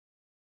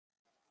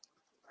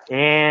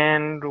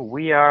And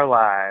we are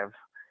live.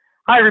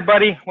 Hi,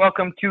 everybody.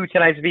 Welcome to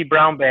tonight's V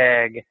Brown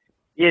Bag.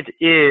 It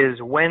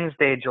is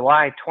Wednesday,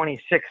 July 26th,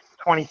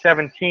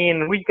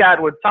 2017. We've got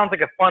what sounds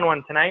like a fun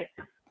one tonight.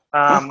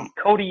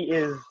 Cody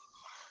is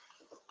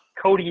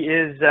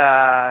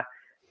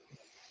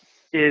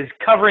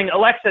covering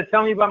Alexa.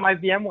 Tell me about my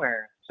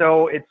VMware.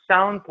 So it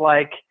sounds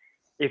like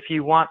if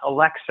you want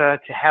Alexa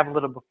to have a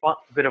little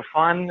bit of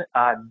fun,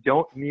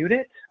 don't mute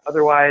it.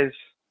 Otherwise,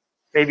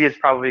 maybe it's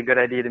probably a good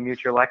idea to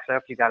mute your Alexa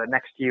if you got it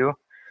next to you.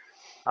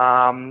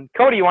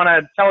 Cody, you want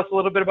to tell us a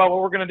little bit about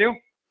what we're going to do?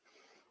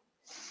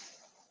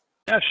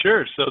 Yeah,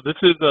 sure. So this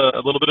is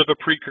a little bit of a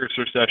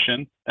precursor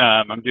session.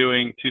 I'm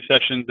doing two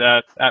sessions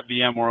at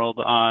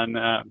VMworld on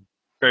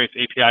various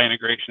API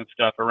integration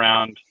stuff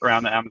around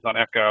the Amazon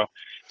Echo.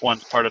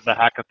 One's part of the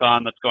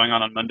hackathon that's going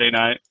on Monday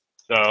night.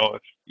 So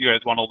if you guys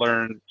want to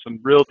learn some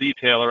real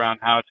detail around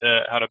how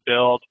to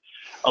build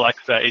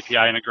Alexa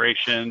API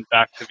integration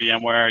back to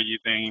VMware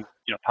using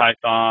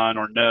Python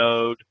or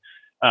Node,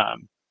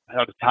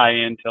 how to tie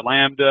into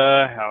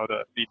Lambda, how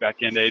to feed back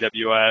into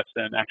AWS,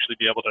 and actually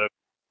be able to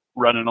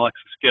run an Alexa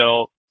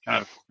skill kind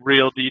of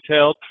real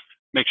detailed,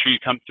 make sure you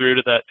come through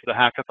to the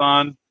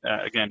hackathon.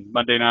 Again,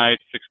 Monday night,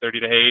 6:30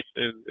 to 8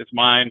 is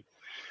mine.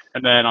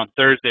 And then on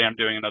Thursday, I'm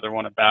doing another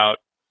one about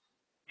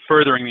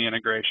furthering the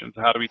integration.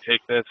 So how do we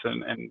take this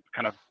and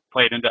kind of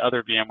play it into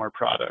other VMware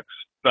products?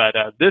 But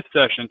this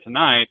session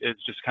tonight is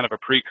just kind of a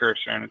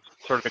precursor, and it's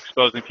sort of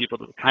exposing people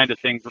to the kind of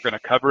things we're going to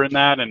cover in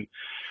that, and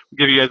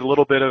give you guys a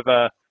little bit of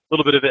an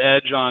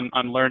edge on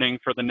learning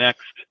for the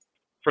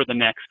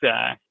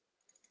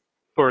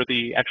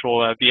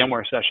actual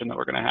VMware session that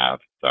we're going to have.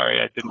 Sorry,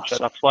 I didn't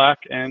shut off Slack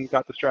and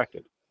got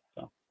distracted.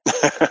 So.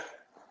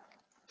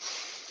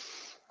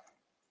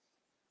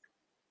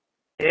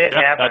 It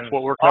happens. That's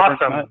what we're covering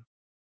tonight.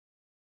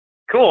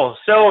 Cool.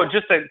 So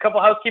just a couple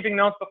housekeeping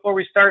notes before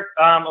we start.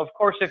 Of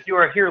course, if you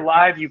are here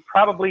live, you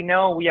probably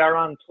know we are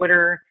on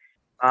Twitter.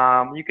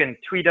 You can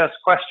tweet us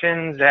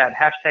questions at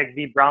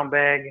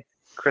 #VBrownBag.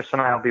 Chris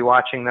and I will be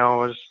watching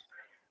those.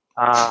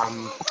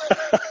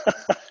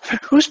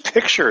 Whose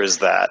picture is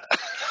that?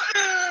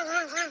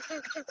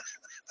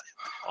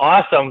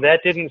 Awesome.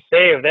 That didn't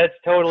save. That's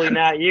totally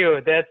not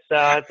you. That's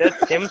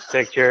Tim's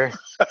picture.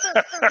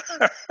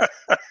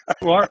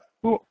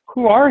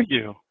 Who are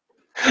you?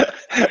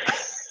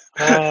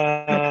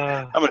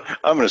 I'm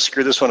gonna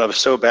screw this one up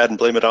so bad and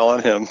blame it all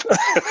on him.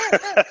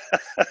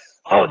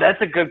 Oh,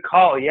 that's a good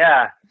call.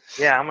 Yeah,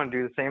 I'm gonna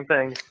do the same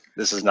thing.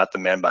 This is not the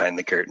man behind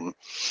the curtain.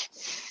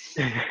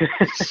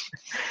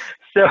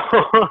 So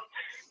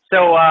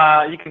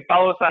you can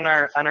follow us on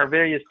our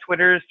various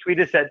Twitters. Tweet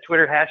us at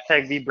Twitter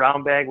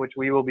 #VBrownBag, which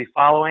we will be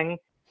following.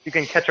 You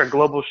can catch our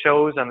global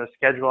shows on the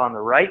schedule on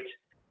the right.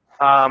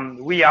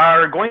 We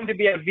are going to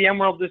be at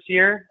VMworld this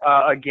year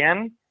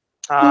again.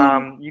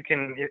 You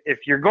can,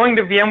 if you're going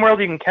to VMworld,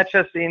 you can catch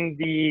us in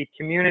the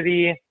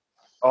community.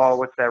 Oh,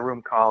 what's that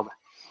room called?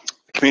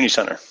 Community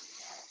Center.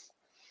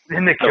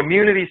 In the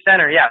community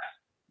center, yes.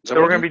 So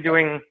we're going to be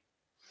doing,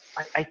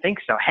 I think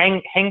so,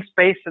 Hang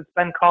Space. It's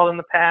been called in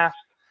the past.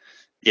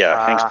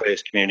 Yeah, Hang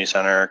Space, Community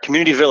Center,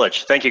 Community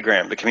Village. Thank you,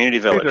 Graham. The Community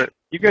Village.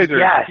 You guys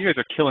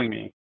are killing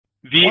me.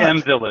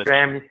 VM Village.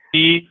 Graham.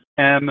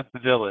 VM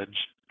Village.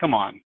 Come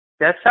on.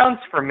 That sounds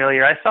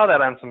familiar. I saw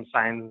that on some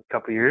signs a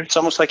couple years. It's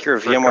almost like you're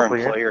a VMware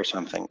employee or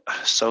something.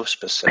 So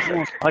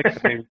specific.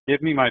 Like they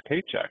give me my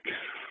paycheck.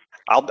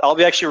 I'll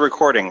be actually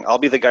recording. I'll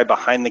be the guy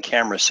behind the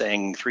camera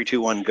saying 3,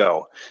 2, 1,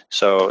 go.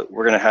 So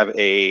we're gonna have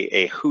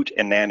a hoot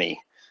and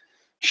nanny.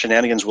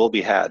 Shenanigans will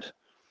be had.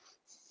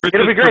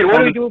 It'll be great. What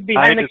do we do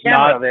behind the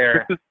camera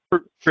there?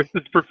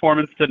 Chris's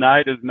performance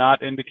tonight is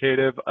not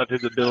indicative of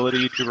his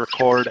ability to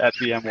record at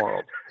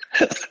VMworld.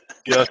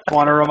 Just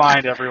want to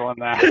remind everyone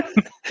that.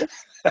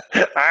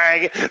 All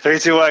right, 3,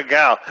 2, 1,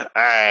 go. All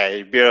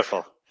right,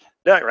 beautiful.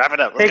 No, wrap it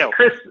up. Let's go.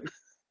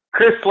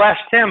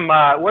 Chris/Tim,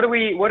 what do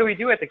we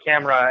do at the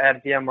camera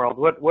at VMworld?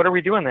 What are we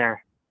doing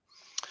there?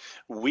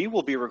 We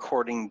will be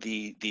recording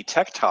the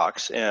tech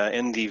talks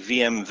in the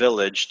VM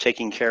Village,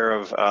 taking care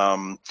of.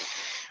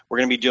 We're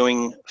going to be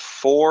doing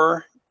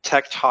 4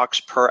 tech talks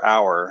per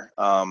hour,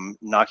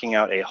 knocking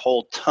out a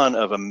whole ton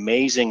of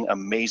amazing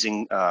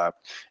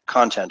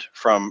content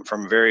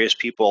from various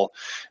people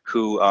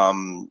who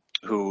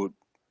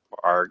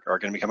are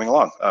going to be coming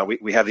along.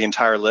 We have the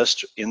entire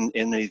list in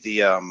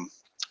the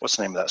what's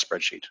the name of that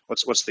spreadsheet?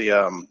 What's the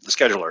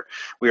scheduler?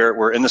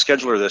 We're in the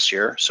scheduler this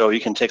year, so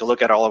you can take a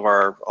look at all of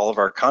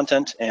our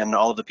content and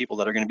all of the people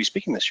that are going to be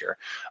speaking this year,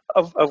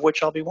 of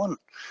which I'll be one.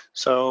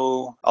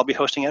 So I'll be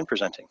hosting and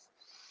presenting.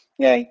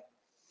 Yay!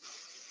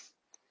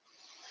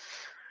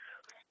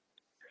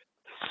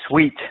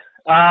 Sweet.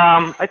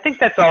 I think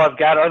that's all I've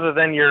got, other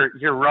than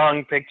your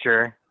wrong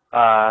picture.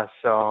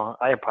 So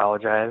I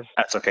apologize.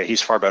 That's okay.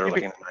 He's far better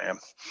looking than I am.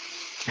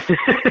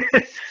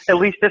 At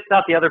least it's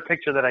not the other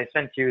picture that I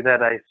sent you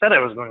that I said I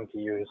was going to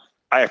use.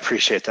 I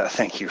appreciate that.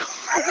 Thank you.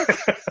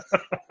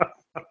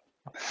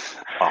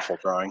 Awful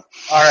drawing.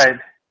 All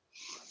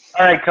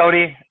right,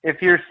 Cody.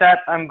 If you're set,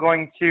 I'm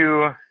going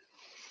to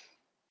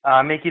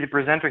make you the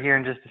presenter here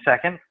in just a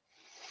second.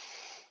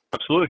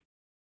 Absolutely.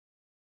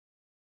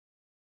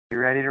 You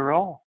ready to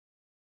roll?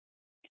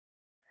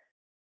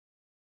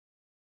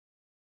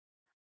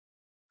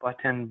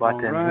 Button.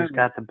 Right. Who's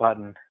got the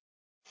button?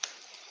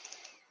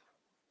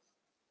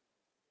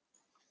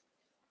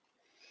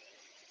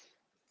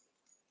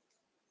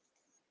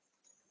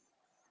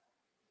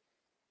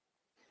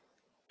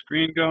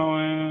 Screen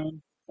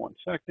going. 1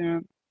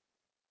 second.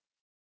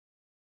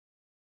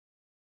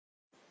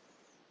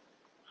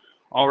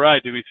 All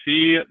right. Do we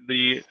see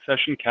the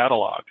session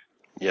catalog?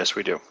 Yes,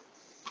 we do.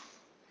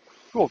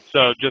 Cool.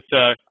 So just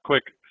a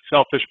quick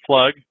selfish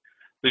plug.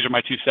 These are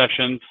my 2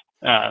 sessions.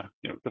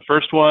 The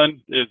first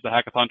one is the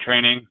hackathon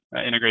training,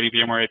 integrating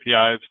VMware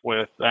APIs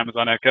with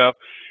Amazon Echo.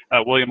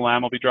 William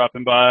Lamb will be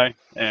dropping by,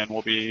 and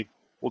we'll be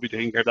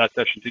taking care of that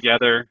session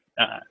together.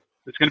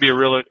 It's going to be a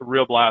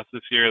real blast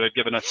this year. They've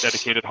given us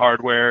dedicated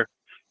hardware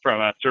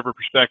from a server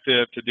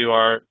perspective to do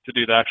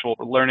the actual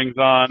learnings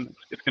on.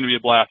 It's going to be a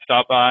blast.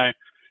 Stop by,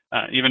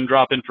 even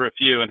drop in for a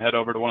few and head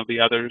over to one of the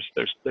others.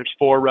 There's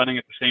 4 running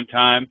at the same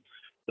time.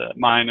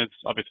 Mine is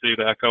obviously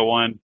the Echo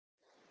one.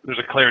 There's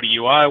a Clarity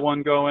UI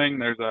one going,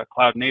 there's a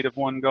Cloud Native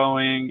one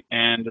going,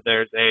 and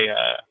there's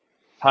a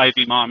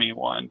PyVMami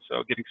one.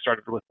 So getting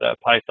started with the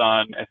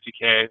Python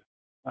SDK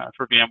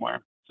for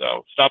VMware.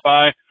 So stop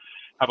by,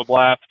 have a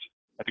blast.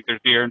 I think there's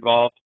beer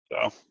involved,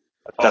 so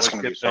that's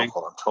going to be so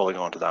cool. I'm totally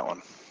going to that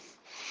one.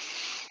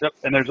 Yep,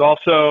 and there's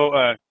also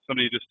I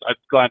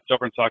glanced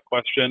over and saw a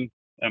question,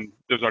 and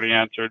it was already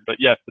answered. But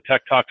yes, the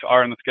Tech Talks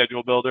are in the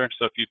schedule builder.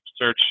 So if you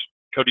search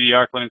Cody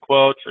Yarklin in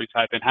quotes, or you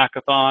type in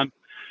hackathon,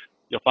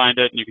 you'll find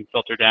it, and you can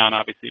filter down,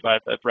 obviously, by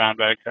the Brown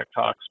Bag Tech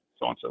Talks,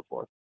 so on and so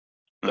forth.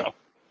 So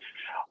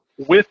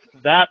with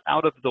that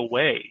out of the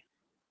way,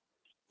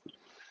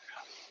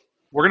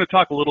 we're going to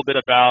talk a little bit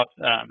about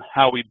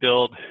how we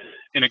build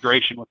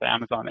integration with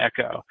Amazon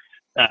Echo.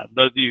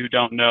 Those of you who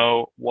don't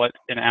know what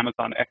an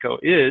Amazon Echo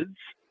is,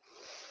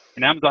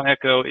 an Amazon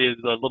Echo is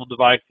the little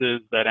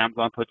devices that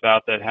Amazon puts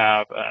out that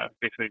have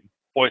basically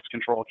voice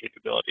control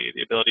capability,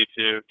 the ability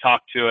to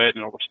talk to it and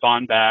it'll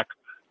respond back.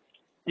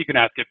 You can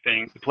ask it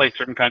things to play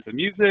certain kinds of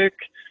music.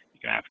 You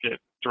can ask it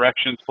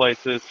directions,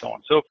 places, so on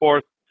and so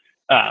forth.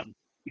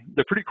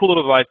 They're pretty cool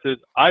little devices.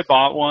 I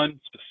bought one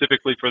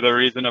specifically for the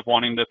reason of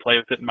wanting to play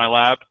with it in my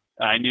lab.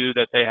 I knew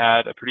that they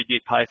had a pretty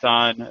deep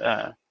Python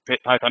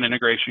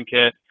integration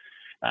kit.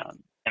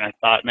 And I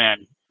thought,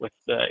 man, with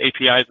the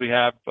APIs we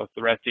have, both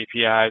the REST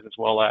APIs as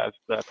well as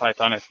the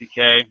Python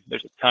SDK,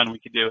 there's a ton we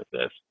could do with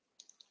this.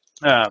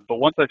 But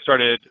once I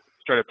started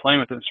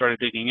playing with it and started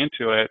digging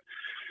into it,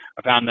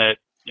 I found that,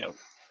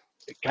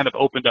 it kind of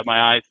opened up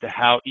my eyes to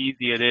how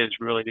easy it is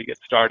really to get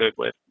started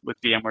with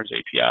VMware's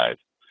APIs.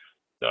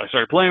 So I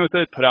started playing with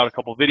it, put out a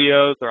couple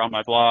videos. They're on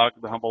my blog,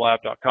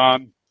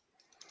 thehumblelab.com.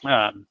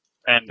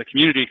 And the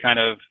community kind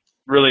of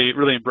really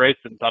embraced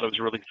it and thought it was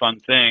a really fun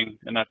thing.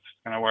 And that's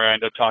kind of where I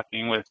ended up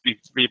talking with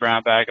V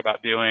Brown Bag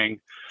about doing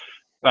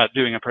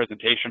a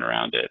presentation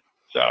around it.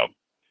 So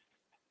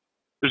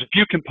there's a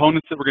few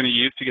components that we're going to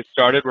use to get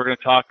started. We're going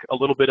to talk a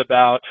little bit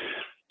about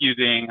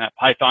using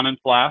Python and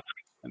Flask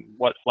and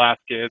what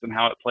Flask is and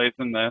how it plays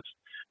in this,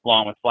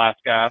 along with Flask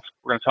Ask.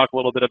 We're going to talk a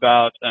little bit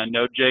about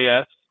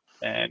Node.js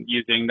and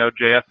using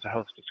Node.js to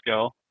host a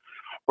skill.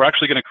 We're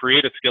actually going to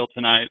create a skill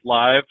tonight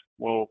live.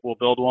 We'll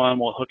build one.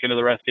 We'll hook into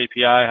the REST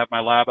API, have my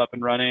lab up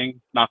and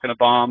running. Not going to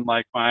bomb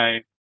like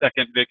my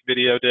second Vic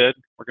video did.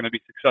 We're going to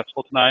be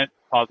successful tonight.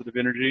 Positive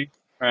energy,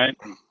 right?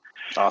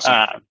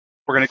 Awesome.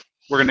 We're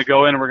going to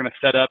go in and we're going to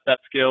set up that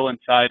skill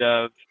inside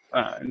of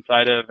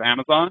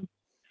Amazon,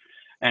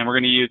 and we're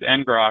going to use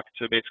ngrok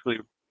to basically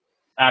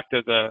act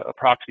as a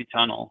proxy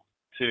tunnel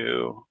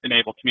to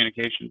enable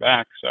communication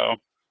back. So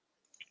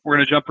we're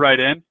going to jump right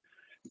in,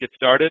 get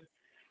started.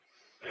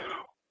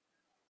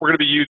 We're going to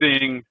be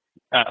using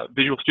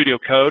Visual Studio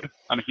Code.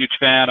 I'm a huge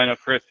fan. I know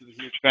Chris is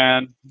a huge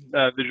fan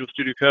of Visual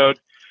Studio Code.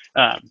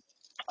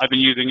 I've been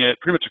using it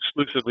pretty much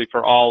exclusively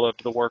for all of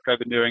the work I've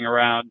been doing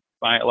around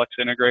my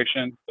Alexa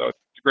integration. So it's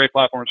a great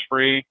platform. It's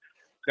free.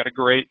 It's got a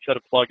great set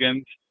of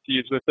plugins to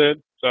use with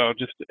it. So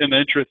just in the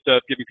interest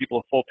of giving people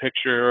a full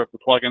picture of the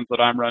plugins that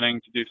I'm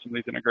running to do some of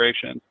these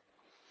integrations.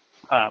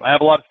 I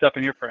have a lot of stuff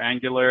in here for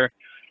Angular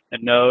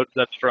and Node.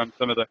 That's from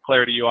some of the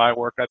Clarity UI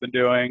work I've been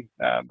doing,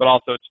 but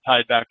also it's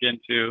tied back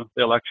into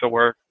the Alexa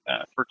work.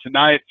 For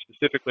tonight,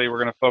 specifically, we're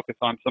going to focus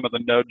on some of the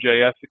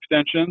Node.js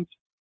extensions.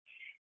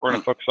 We're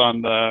going to focus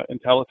on the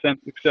IntelliSense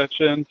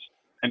extensions.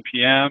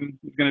 NPM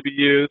is going to be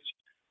used,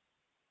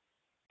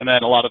 and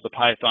then a lot of the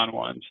Python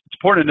ones. It's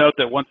important to note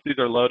that once these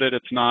are loaded,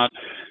 it's not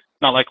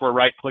like we're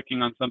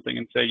right-clicking on something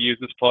and say, use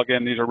this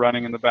plugin. These are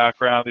running in the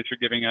background. These are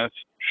giving us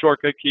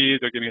shortcut keys.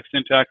 They're giving us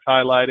syntax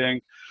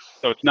highlighting.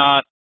 So it's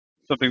not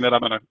something that I'm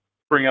going to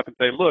bring up and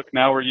say, look,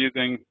 now we're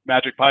using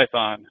Magic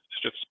Python.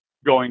 It's just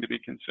going to be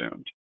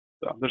consumed.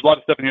 So there's a lot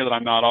of stuff in here that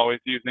I'm not always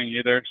using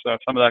either. So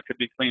some of that could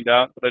be cleaned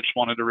out, but I just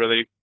wanted to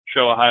really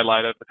show a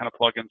highlight of the kind of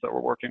plugins that we're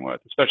working with,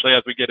 especially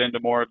as we get into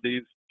more of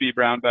these V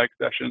Brown Bag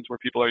sessions where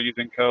people are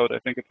using code. I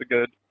think it's a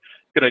good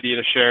good idea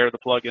to share the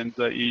plugins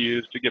that you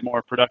use to get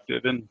more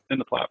productive in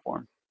the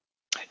platform.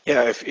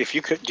 Yeah, if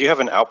you could, do you have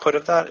an output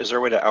of that? Is there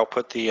a way to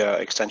output the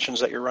extensions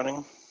that you're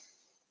running?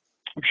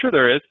 I'm sure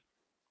there is.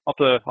 I'll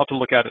have to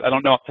look at it. I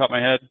don't know off the top of my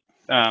head,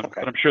 Okay.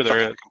 but I'm sure there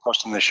is. I can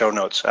post in the show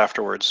notes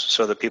afterwards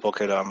so that people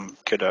could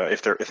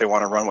if they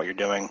want to run what you're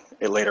doing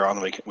later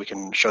on, we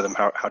can show them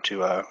how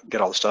to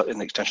get all the stuff in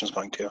the extensions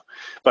going too.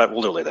 But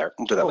we'll do it later.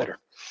 We'll do that later.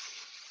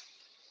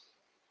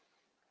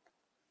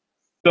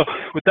 So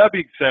with that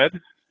being said,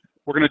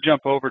 we're going to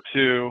jump over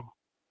to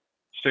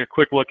just take a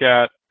quick look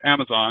at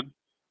Amazon.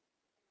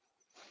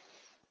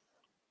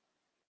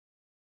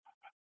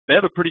 They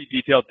have a pretty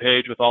detailed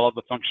page with all of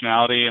the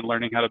functionality and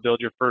learning how to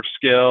build your first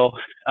skill.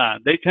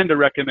 They tend to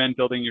recommend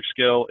building your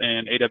skill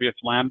in AWS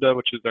Lambda,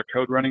 which is their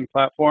code running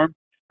platform.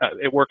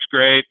 It works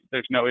great.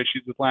 There's no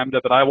issues with Lambda,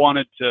 but I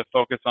wanted to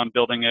focus on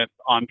building it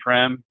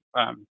on-prem.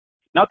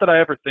 Not that I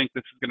ever think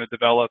this is going to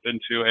develop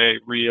into a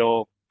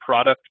real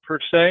product per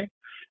se,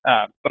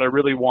 but I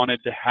really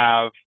wanted to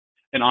have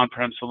an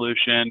on-prem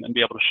solution and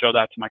be able to show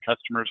that to my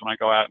customers when I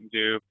go out and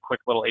do quick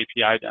little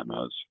API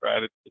demos,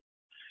 right?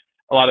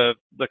 A lot of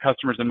the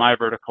customers in my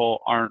vertical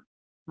aren't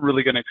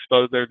really going to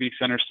expose their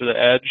vCenters to the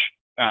edge.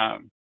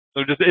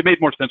 So it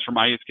made more sense for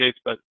my use case.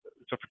 But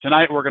so for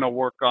tonight, we're going to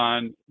work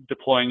on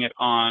deploying it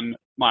on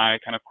my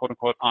kind of quote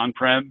unquote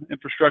on-prem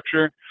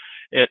infrastructure.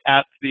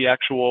 At the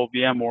actual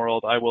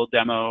VMworld, I will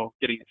demo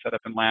getting it set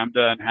up in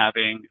Lambda and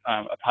having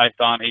a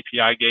Python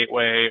API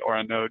gateway or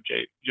a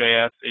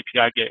Node.js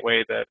API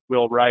gateway that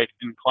we'll write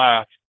in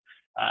class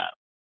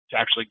to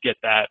actually get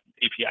that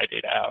API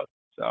data out.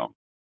 So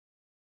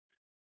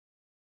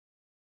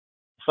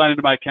sign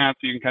into my account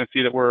so you can kind of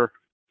see that we're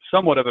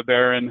somewhat of a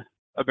barren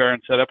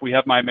setup. We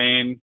have my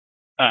main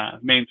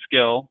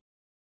skill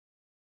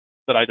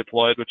that I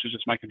deployed, which is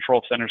just my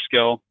control center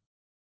skill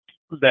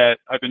that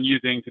I've been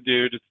using to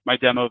do just my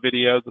demo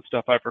videos, the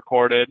stuff I've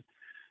recorded.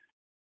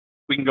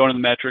 We can go into the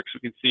metrics. We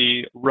can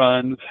see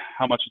runs,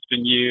 how much it's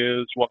been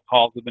used, what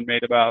calls have been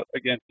made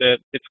against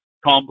it. It's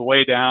calmed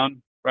way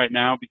down right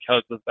now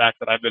because of the fact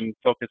that I've been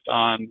focused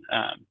on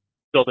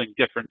building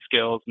different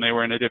skills, and they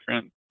were in a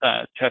different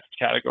test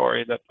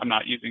category that I'm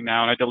not using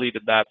now, and I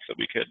deleted that so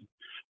we could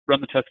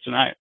run the test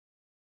tonight.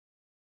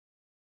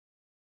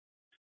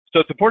 So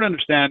it's important to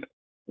understand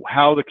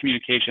how the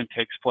communication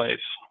takes place.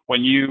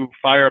 When you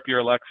fire up your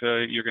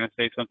Alexa, you're going to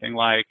say something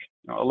like,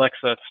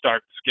 Alexa,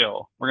 start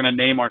skill. We're going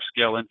to name our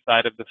skill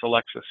inside of this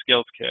Alexa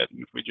skills kit. And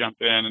if we jump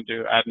in and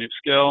do add new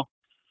skill,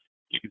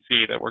 you can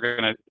see that we're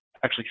going to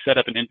actually set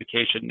up an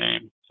invocation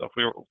name. So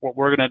what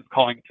we're going to be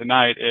calling it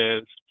tonight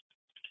is,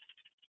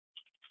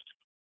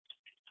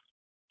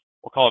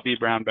 we'll call it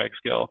vBrownBag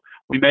skill.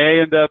 We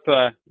may end up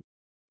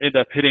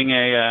hitting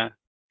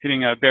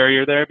a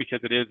barrier there because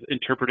it is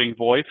interpreting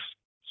voice.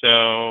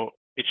 So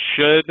it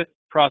should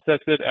process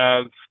it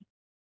as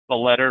the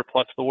letter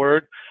plus the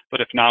word,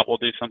 but if not, we'll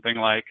do something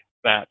like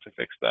that to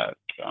fix that.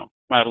 So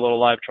might have a little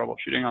live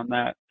troubleshooting on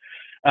that.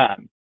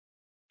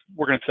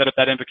 We're going to set up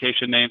that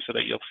invocation name so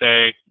that you'll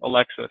say,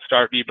 Alexa,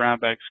 start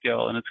vBrownBag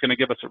skill, and it's going to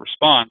give us a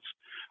response,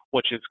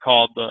 which is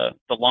called the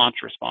launch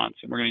response.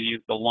 And we're going to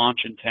use the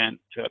launch intent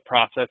to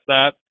process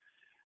that.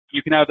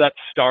 You can have that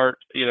start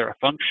either a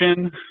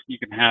function, you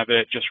can have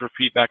it just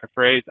repeat back a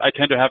phrase. I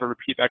tend to have it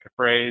repeat back a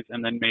phrase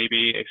and then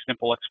maybe a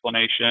simple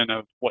explanation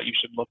of what you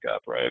should look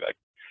up, right? Like,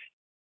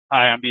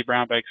 hi, I'm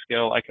vBrownBag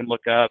skill. I can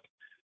look up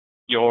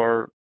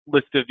your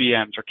list of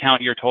VMs or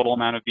count your total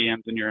amount of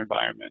VMs in your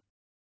environment.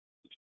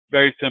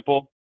 Very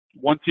simple.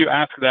 Once you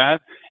ask that,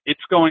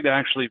 it's going to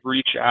actually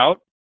reach out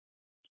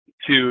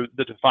to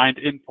the defined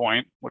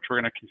endpoint, which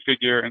we're going to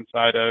configure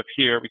inside of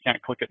here. We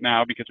can't click it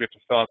now because we have to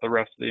fill out the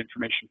rest of the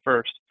information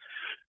first.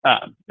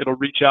 It'll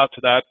reach out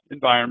to that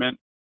environment,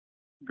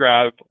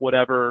 grab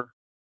whatever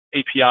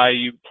API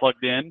you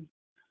plugged in.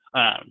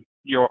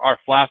 Our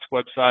Flask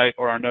website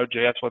or our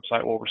Node.js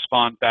website will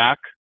respond back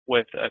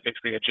with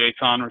basically a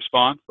JSON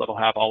response that'll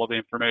have all of the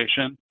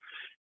information.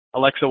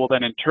 Alexa will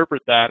then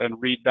interpret that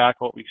and read back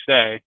what we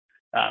say,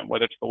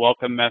 whether it's the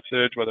welcome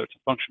message, whether it's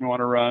a function we want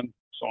to run,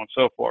 so on and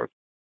so forth.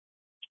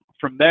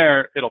 From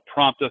there, it'll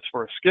prompt us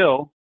for a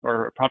skill,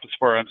 or prompt us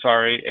for, an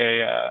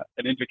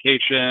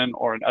invocation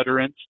or an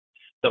utterance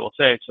that will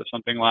say, so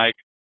something like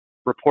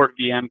report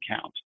VM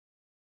count.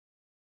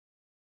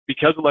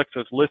 Because Alexa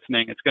is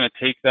listening, it's going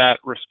to take that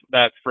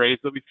phrase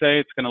that we say,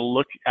 it's going to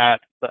look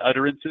at the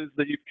utterances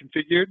that you've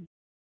configured,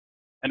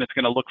 and it's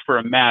going to look for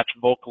a match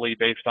vocally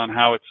based on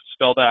how it's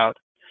spelled out.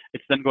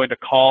 It's then going to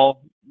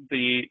call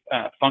the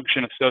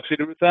function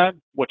associated with that,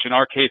 which in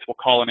our case we'll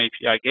call an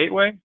API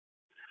gateway.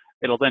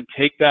 It'll then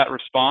take that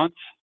response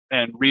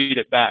and read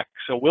it back.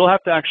 So we'll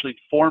have to actually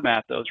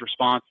format those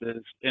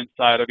responses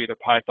inside of either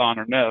Python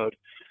or Node.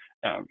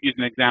 Use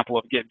an example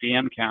of get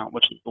VM count,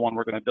 which is the one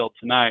we're going to build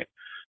tonight.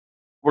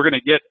 We're going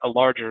to get a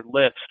larger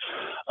list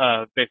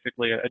of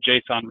basically a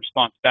JSON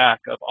response back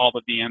of all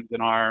the VMs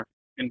in our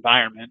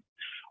environment.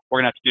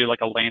 We're going to have to do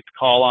like a length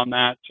call on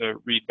that to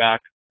read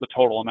back the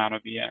total amount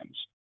of VMs.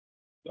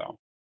 So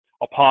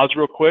I'll pause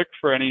real quick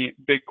for any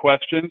big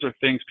questions or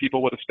things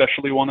people would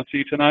especially want to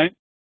see tonight.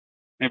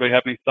 Anybody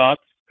have any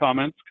thoughts,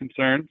 comments,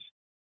 concerns,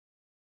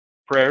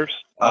 prayers?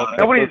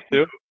 Nobody's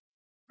no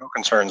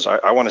concerns.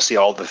 I want to see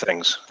all the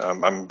things.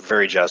 I'm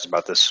very jazzed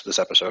about this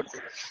episode.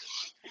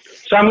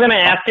 So I'm going to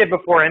ask it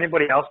before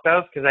anybody else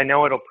does, because I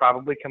know it'll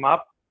probably come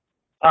up.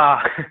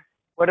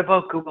 What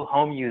about Google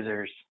Home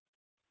users?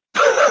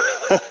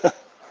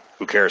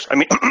 Who cares? I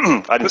mean,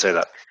 I didn't say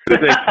that.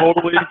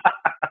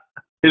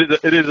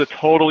 It is a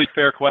totally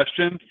fair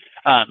question.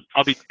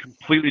 I'll be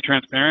completely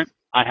transparent.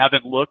 I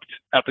haven't looked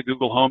at the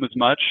Google Home as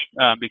much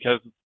because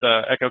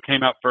the Echo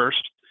came out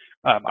first.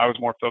 I was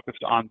more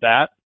focused on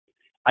that.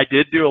 I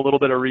did do a little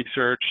bit of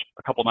research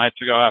a couple nights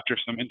ago after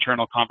some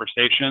internal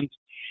conversations.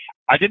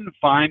 I didn't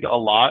find a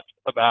lot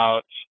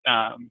about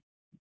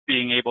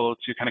being able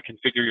to kind of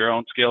configure your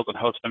own skills and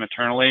host them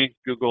internally.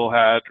 Google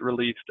had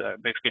released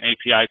basically an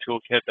API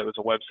toolkit that was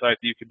a website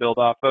that you could build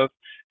off of.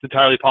 It's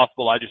entirely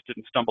possible I just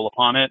didn't stumble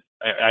upon it.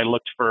 I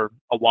looked for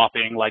a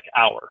whopping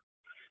hour.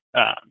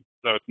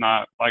 So it's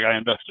not like I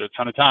invested a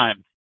ton of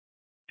time.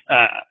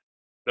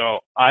 So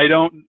I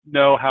don't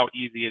know how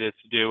easy it is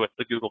to do with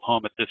the Google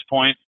Home at this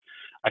point.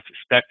 I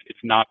suspect it's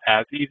not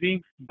as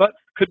easy, but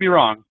could be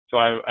wrong. So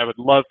I would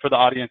love for the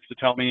audience to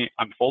tell me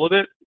I'm full of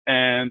it,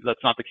 and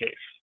that's not the case.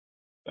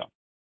 So.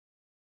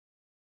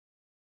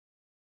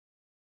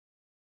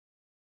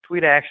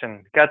 Tweet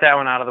action. Got that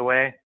one out of the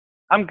way.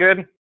 I'm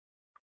good.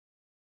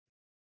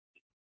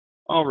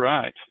 All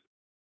right.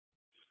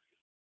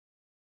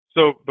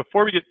 So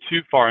before we get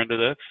too far into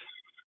this,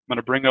 I'm going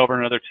to bring over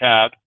another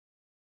tab.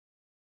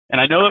 And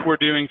I know that we're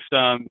doing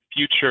some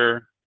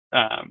future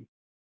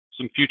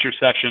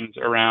sessions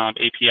around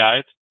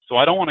APIs. So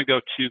I don't want to go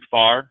too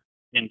far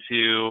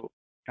into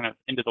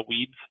the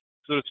weeds,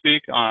 so to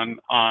speak, on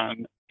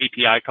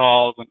API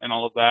calls and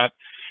all of that.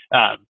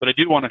 But I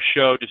do want to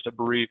show just a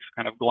brief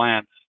kind of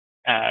glance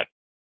at,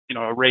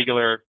 a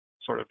regular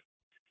sort of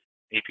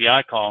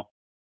API call.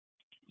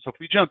 So if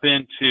we jump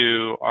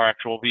into our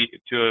actual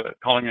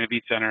calling in a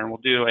vCenter, and we'll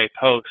do a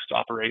post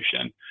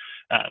operation.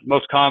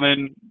 Most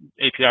common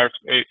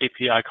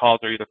API calls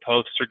are either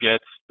posts or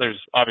gets. There's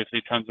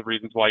obviously tons of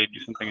reasons why you do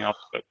something else,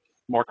 but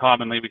more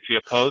commonly we see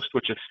a post,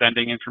 which is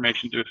sending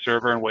information to a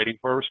server and waiting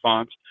for a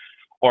response,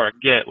 or a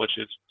get, which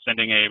is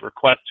sending a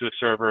request to a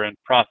server and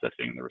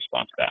processing the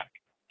response back.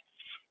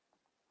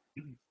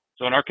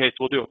 So in our case,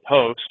 we'll do a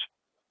post.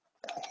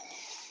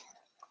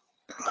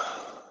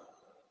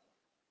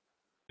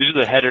 These are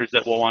the headers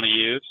that we'll want to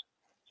use.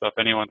 So if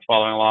anyone's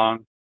following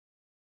along,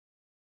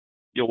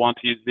 you'll want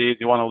to use these.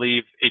 You want to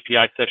leave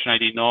API session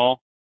ID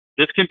null.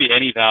 This can be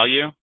any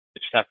value.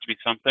 It just has to be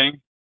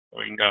something. So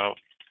we can go,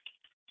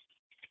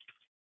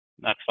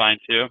 that's fine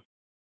too.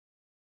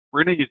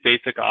 We're going to use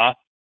basic auth.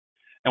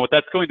 And what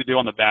that's going to do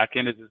on the back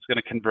end is it's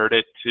going to convert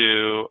it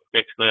to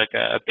basically like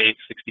a base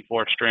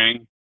 64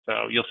 string.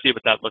 So you'll see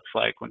what that looks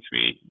like once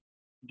we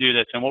do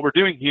this. And what we're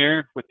doing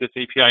here with this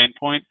API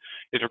endpoint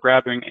is we're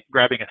grabbing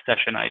a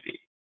session ID.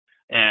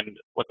 And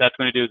what that's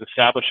going to do is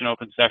establish an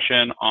open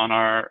session on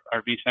our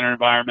vCenter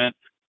environment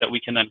that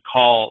we can then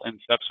call in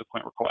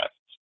subsequent requests.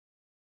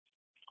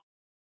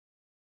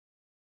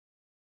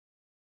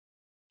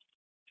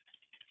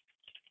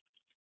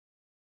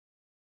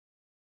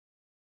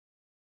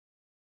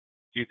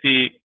 You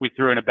see, we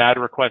threw in a bad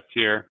request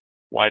here.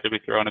 Why did we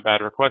throw in a bad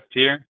request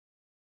here?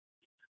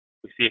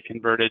 We see it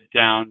converted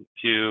down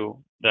to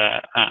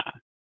the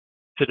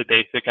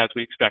basic as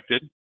we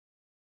expected.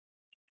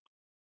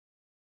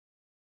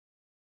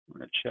 We're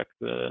going to check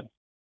the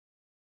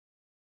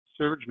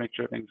server to make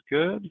sure everything's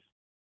good.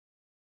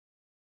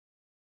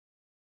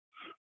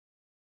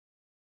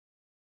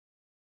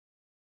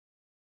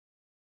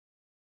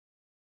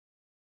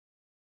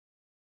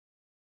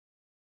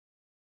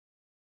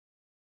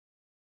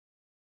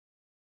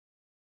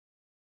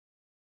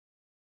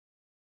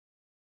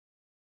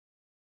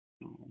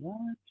 All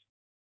right.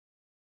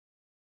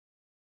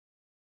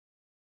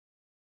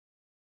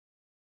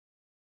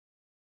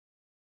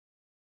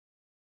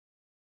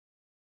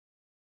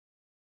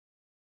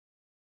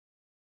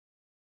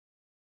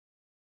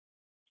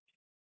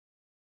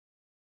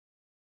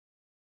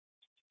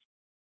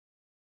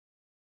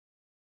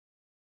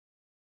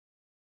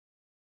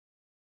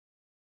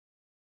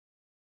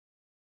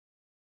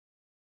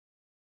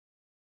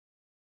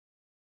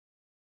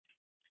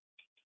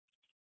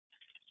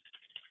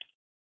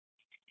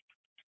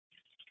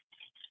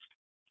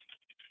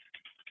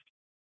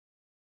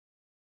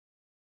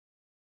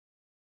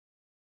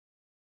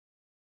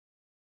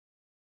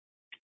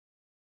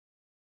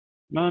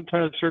 Not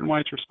entirely certain why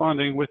it's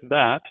responding with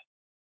that.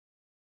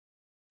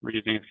 We're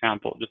using just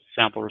a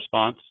sample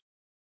response.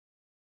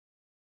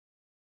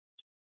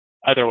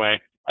 Either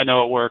way, I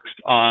know it works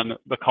on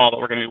the call that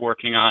we're going to be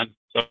working on,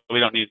 so we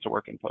don't need it to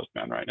work in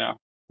Postman right now. I'm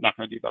not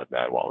going to debug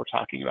that while we're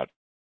talking about it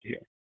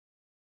here.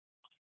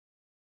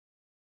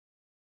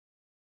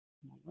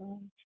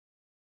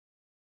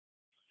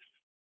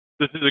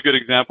 This is a good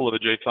example of a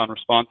JSON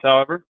response,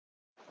 however.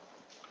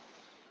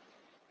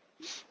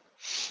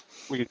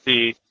 We can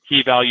see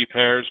key value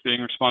pairs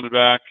being responded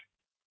back,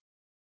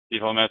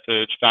 default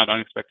message, found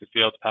unexpected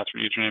fields,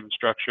 password, username, and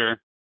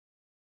structure.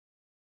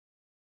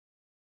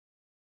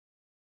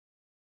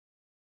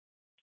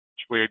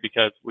 weird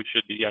because we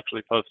should be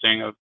actually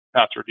posting a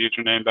password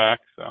username back,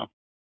 so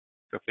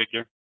go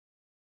figure.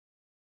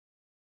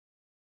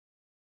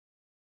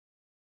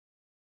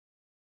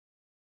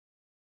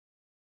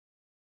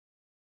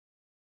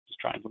 Just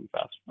trying something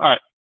fast. All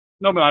right,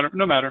 no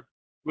matter.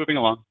 Moving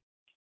along.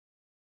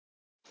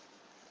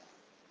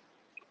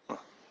 So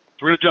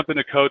we're going to jump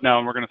into code now,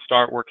 and we're going to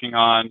start working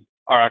on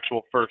our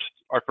first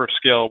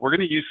skill. We're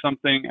going to use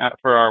something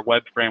for our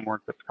web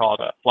framework that's called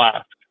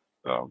Flask.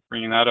 So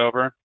bringing that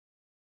over.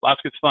 Flask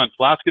is fun.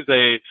 Flask is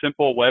a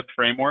simple web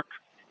framework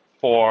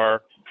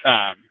for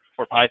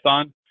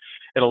Python.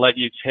 It'll let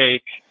you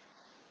take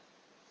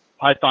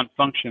Python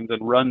functions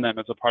and run them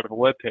as a part of a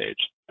web page.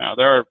 Now,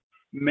 there are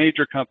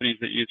major companies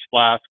that use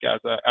Flask as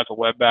a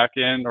web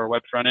backend or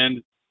web front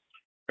end.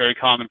 Very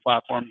common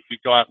platform. If you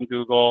go out and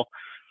Google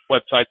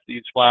websites that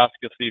use Flask,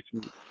 you'll see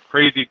some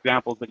crazy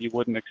examples that you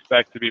wouldn't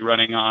expect to be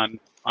running on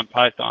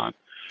Python.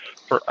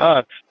 For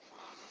us,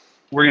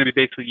 we're going to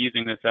be basically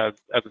using this as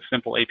a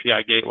simple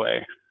API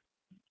gateway.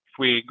 If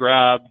we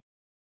grab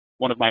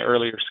one of my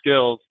earlier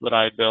skills that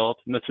I built,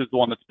 and this is the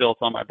one that's built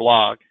on my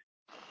blog,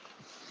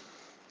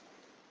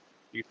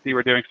 you can see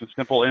we're doing some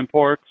simple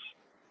imports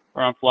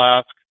around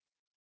Flask.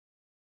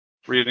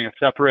 We're using a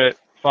separate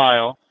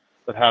file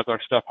that has our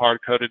stuff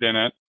hard-coded in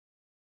it.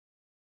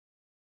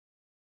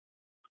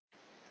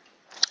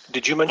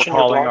 Did you mention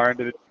your blog?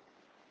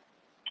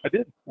 I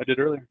did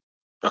earlier.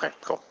 Okay,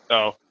 cool.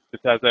 So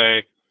just as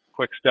a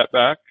quick step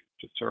back,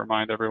 just to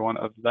remind everyone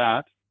of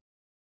that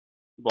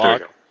blog. There you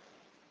go.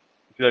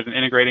 If there's an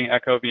integrating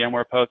Echo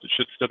VMware post, it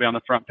should still be on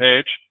the front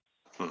page.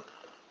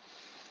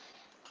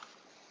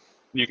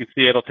 You can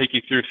see it'll take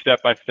you through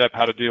step by step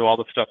how to do all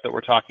the stuff that we're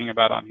talking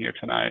about on here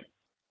tonight.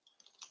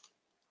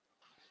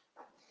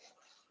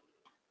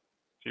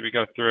 So we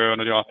go through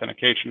and do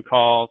authentication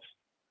calls,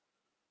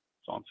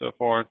 so on and so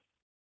forth.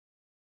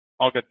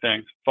 All good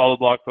things. Follow the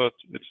blog post.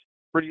 It's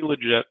pretty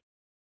legit.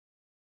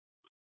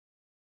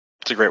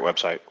 It's a great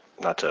website.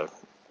 Not to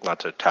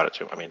tout it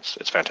too. I mean,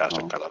 it's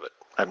fantastic. I love it.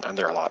 I'm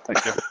there a lot.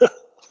 Thank you.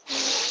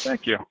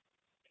 Thank you.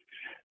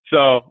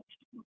 So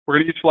we're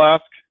going to use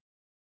Flask,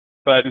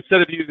 but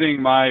instead of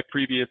using my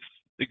previous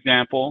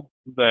example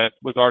that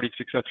was already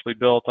successfully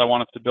built, I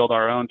want us to build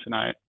our own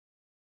tonight.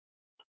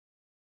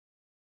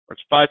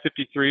 It's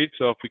 5:53,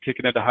 so if we kick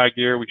it into high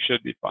gear, we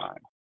should be fine.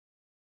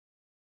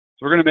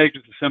 So we're going to make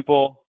just a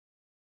simple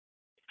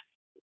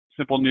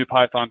new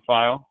Python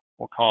file.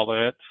 We'll call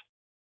it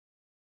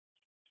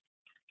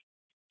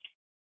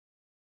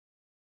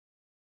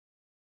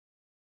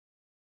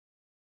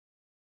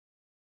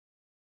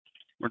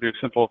we'll do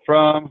simple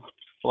from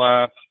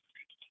Flask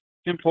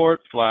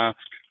import Flask.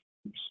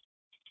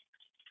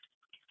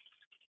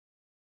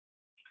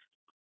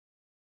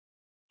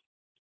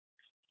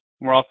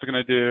 We're also going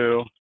to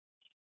do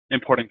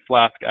importing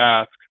Flask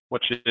Ask,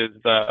 which is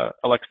the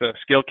Alexa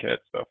skill kit.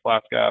 So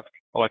Flask Ask,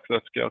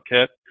 Alexa skill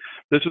kit.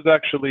 This is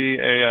actually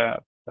a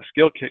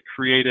skill kit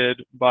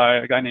created by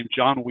a guy named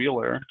John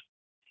Wheeler.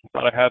 I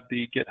thought I had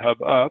the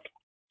GitHub up.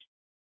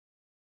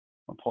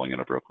 I'm pulling it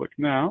up real quick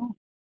now.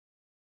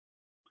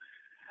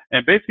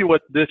 And basically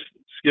what this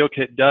skill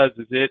kit does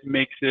is it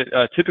makes it,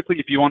 typically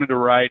if you wanted to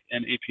write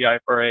an API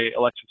for a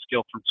Alexa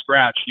skill from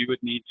scratch, you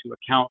would need to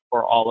account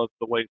for all of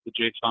the ways the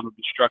JSON would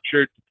be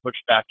structured to push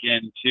back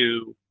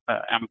into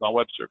Amazon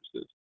Web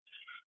Services.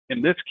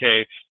 In this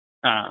case,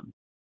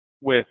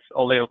 with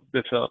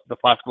the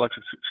Flask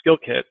Alexa skill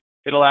kit,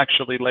 it'll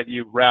actually let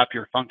you wrap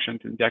your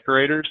functions in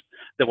decorators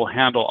that will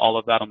handle all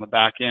of that on the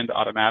back end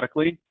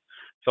automatically.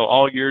 So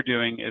all you're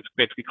doing is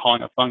basically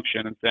calling a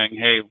function and saying,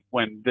 hey,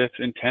 when this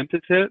intent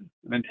is hit,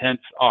 and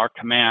intents are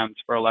commands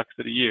for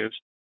Alexa to use,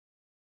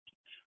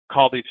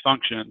 call these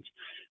functions.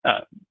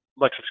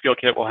 Alexa skill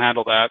kit will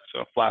handle that,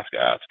 so Flask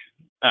Ask.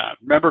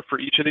 Remember, for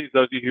each of these,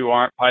 those of you who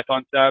aren't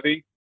Python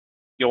savvy,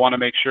 you'll want to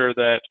make sure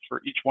that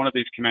for each one of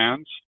these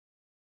commands,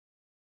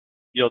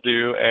 you'll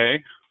do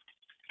a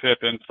pip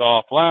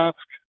install Flask,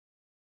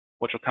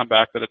 which will come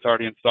back that it's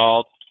already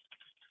installed,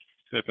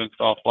 pip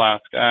install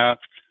Flask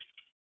Ask,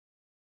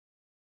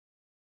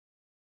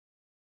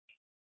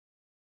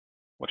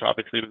 which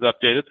obviously was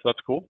updated, so that's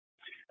cool.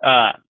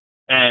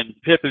 And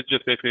pip is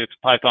just basically it's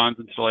Python's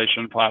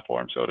installation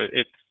platform, so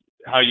it's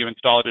how you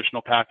install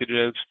additional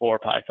packages for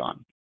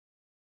Python.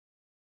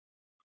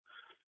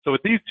 So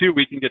with these two,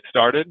 we can get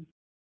started.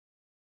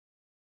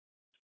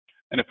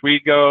 And if we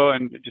go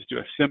and just do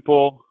a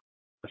simple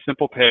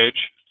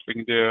page, we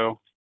can do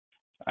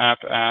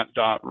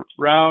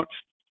app@.route.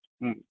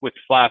 With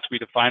Flask, we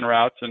define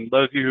routes, and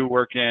those of you who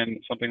work in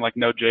something like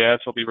Node.js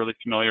will be really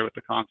familiar with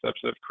the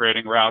concepts of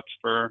creating routes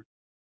for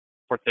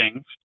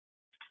things.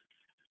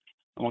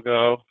 And we'll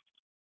go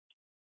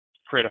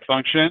create a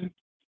function,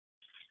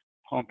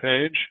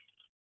 homepage,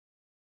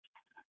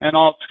 and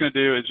all it's going to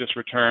do is just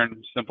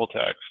return simple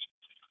text.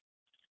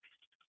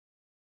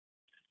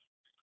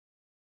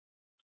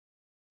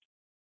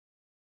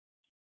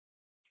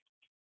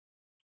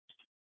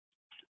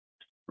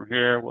 From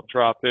here, we'll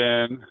drop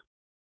in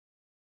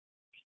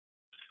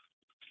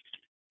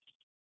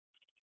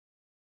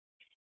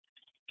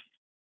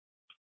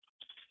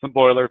some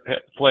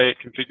boilerplate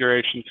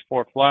configurations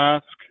for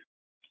Flask.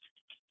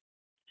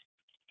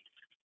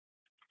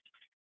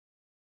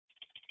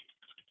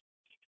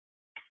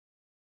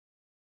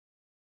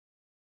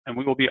 And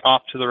we will be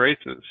off to the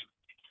races.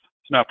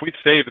 So now if we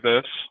save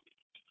this,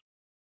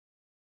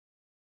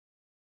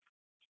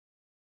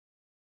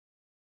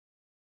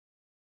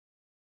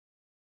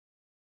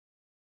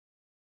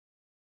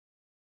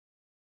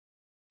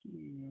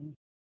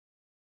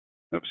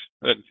 oops,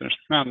 I didn't finish the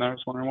command there, I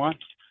was wondering why.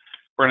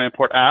 We're gonna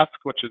import ask,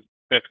 which is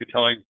basically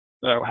telling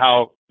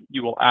how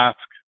you will ask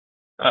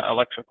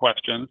Alexa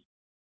questions.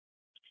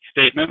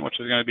 Statement, which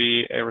is gonna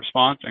be a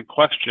response, and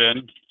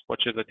question,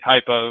 which is a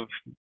type of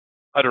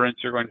utterance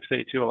you're going to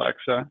say to Alexa.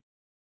 There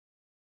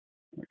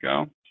we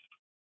go.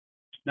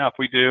 Now if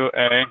we do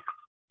a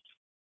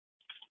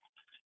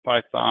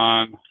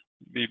Python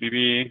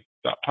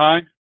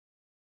vbb.py,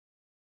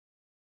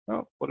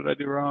 oh, what did I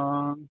do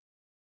wrong?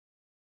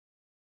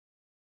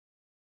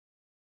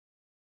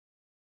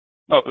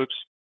 Oh, oops.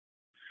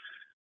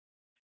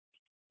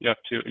 You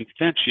have to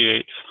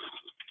instantiate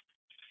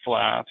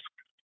Flask.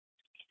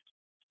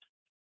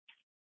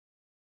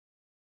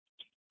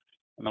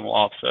 And then we'll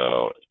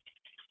also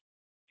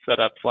set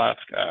up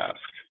Flask ask,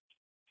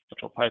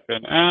 which will pipe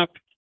in app,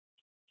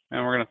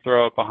 and we're going to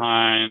throw it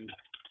behind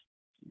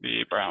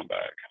the brown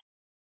bag.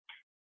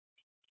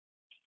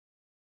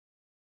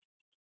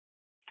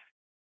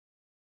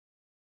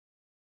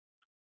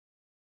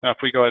 Now,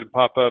 if we go ahead and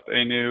pop up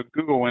a new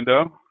Google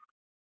window,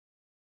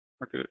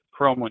 or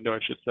Chrome window, I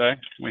should say,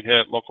 we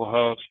hit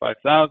localhost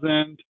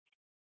 5000,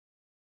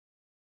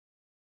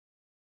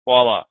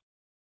 voila.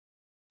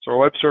 So our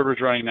web server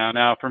is running now.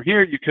 Now, from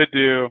here, you could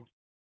do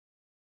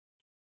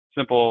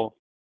simple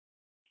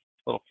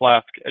little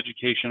Flask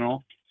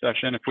educational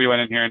session. If we went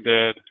in here and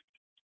did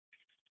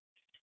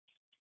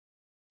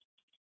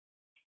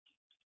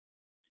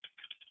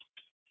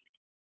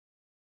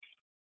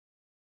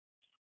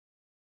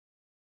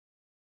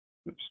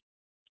oops.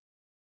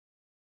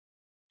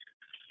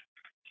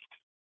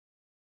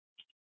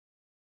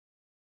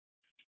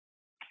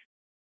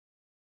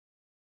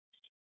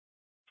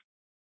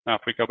 Now,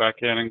 if we go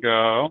back in and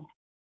go,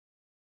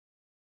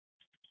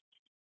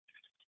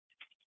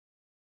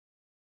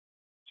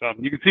 so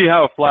you can see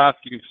how Flask,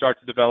 you can start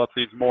to develop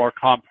these more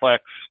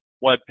complex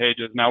web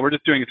pages. Now, we're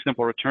just doing a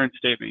simple return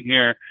statement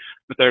here,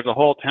 but there's a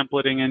whole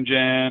templating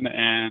engine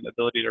and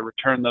ability to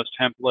return those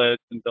templates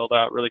and build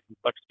out really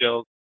complex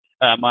skills.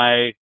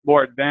 My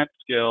more advanced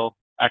skill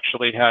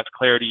actually has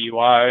Clarity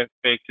UI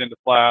baked into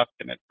Flask,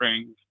 and it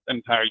brings an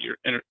entire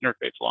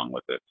interface along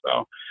with it.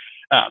 So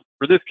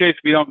for this case,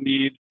 we don't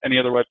need any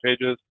other web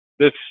pages.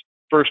 This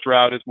first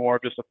route is more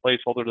just a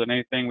placeholder than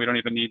anything. We don't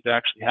even need to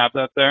actually have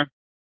that there.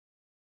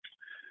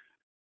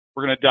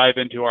 We're going to dive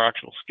into our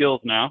actual skills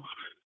now.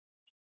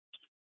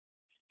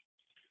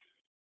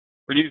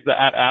 We're going to use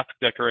the @ask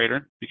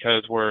decorator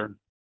because we're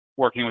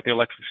working with the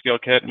Alexa skill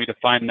kit, and we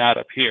define that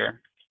up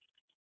here.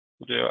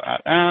 We'll do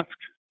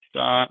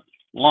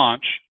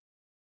 @ask.launch.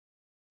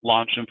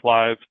 Launch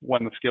implies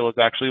when the skill is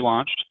actually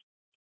launched.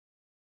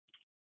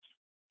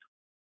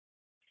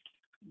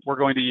 We're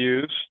going to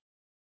use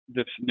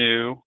this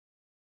new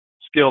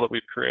skill that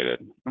we've created.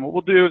 And what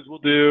we'll do is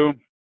we're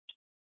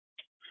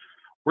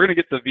going to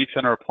get the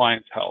vCenter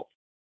appliance help.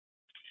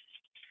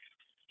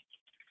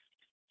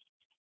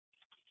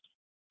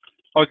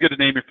 Always good to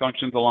name your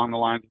functions along the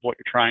lines of what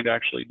you're trying to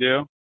actually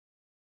do.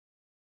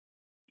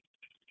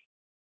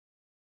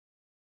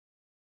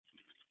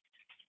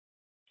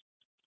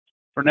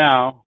 For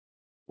now,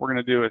 we're going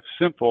to do a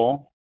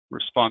simple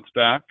response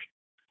back.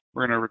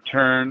 We're going to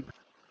return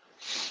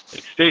a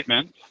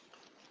statement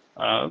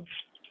of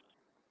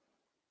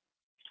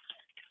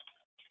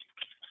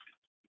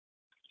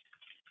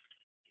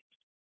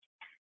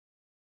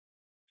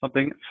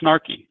something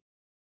snarky.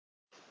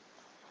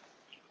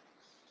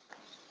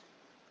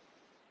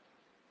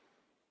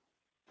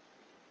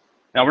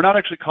 Now, we're not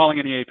actually calling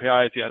any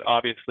APIs yet,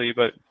 obviously,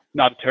 but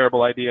not a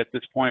terrible idea at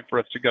this point for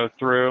us to go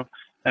through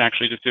and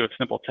actually just do a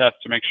simple test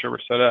to make sure we're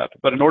set up.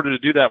 But in order to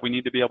do that, we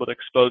need to be able to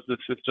expose the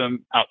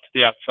system out to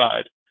the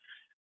outside.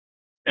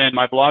 In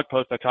my blog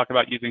post, I talk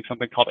about using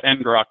something called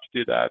ngrok to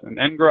do that. And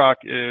ngrok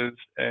is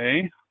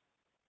a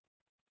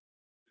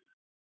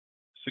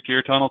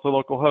secure tunnel to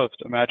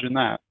localhost. Imagine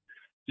that.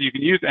 So you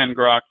can use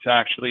ngrok to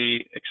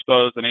actually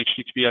expose an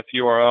HTTPS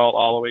URL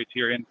all the way to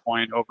your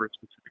endpoint over a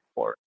specific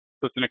port.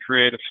 So it's going to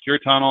create a secure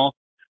tunnel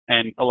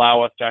and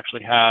allow us to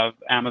actually have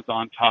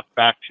Amazon talk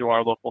back to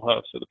our local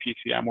host, so the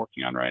PC I'm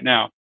working on right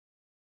now.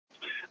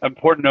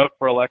 Important note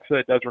for Alexa,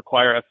 it does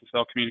require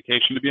SSL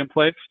communication to be in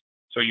place.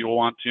 So you will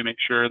want to make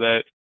sure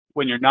that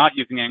when you're not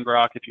using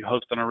ngrok, if you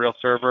host on a real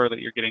server, that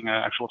you're getting an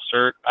actual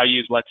cert. I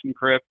use Let's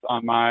Encrypt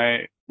on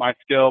my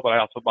skill, but I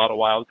also bought a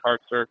wildcard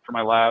cert for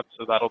my lab,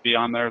 so that'll be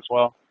on there as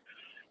well.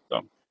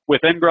 So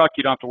with ngrok,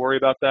 you don't have to worry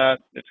about that.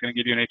 It's going to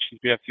give you an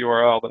HTTPS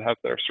URL that has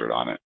their cert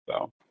on it.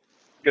 So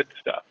good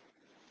stuff.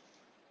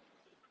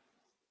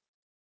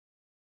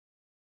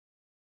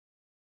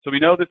 So we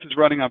know this is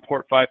running on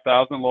port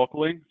 5000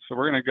 locally. So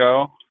we're going to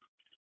go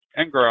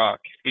ngrok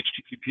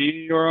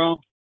HTTP URL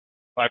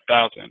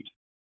 5000.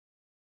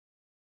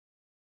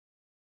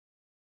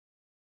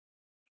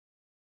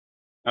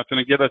 That's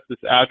going to give us this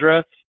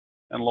address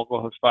and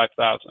localhost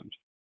 5000.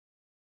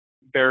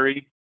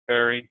 Very,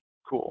 very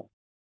cool.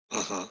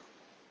 Mm-hmm.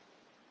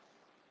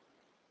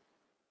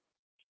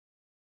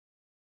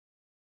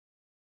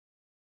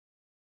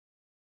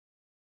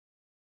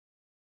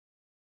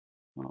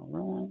 All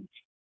right.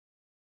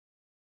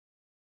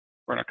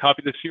 We're going to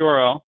copy this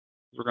URL.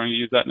 We're going to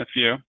use that in a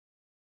few.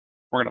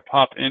 We're going to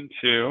pop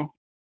into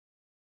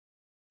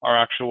our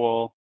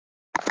actual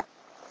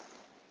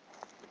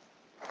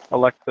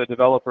Alexa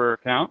developer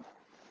account.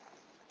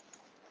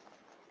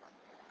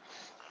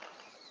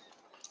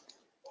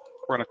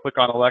 We're going to click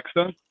on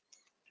Alexa,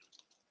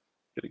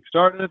 getting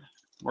started.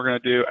 We're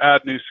going to do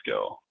add new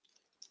skill.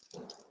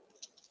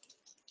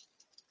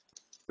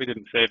 We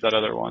didn't save that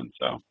other one,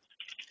 so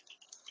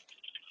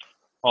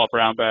call it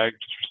brown bag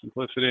just for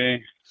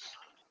simplicity.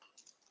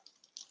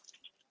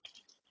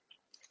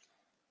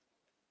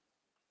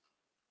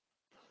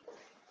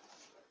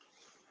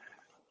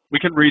 We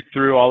can read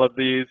through all of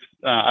these.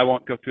 I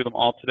won't go through them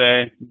all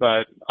today,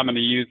 but I'm going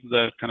to use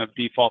the kind of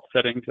default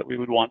settings that we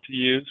would want to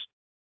use.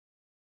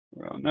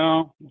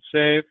 No,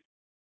 save.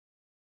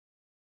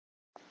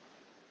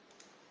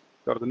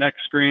 Go to the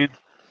next screen.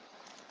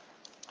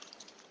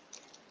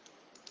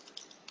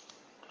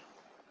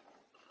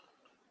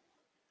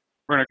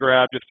 We're going to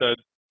grab just a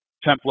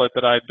template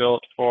that I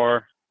built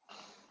for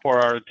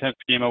our intent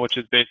schema, which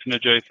is based in a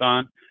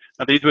JSON.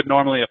 Now, these would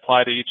normally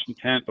apply to each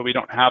intent, but we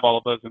don't have all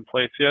of those in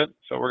place yet.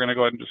 So we're going to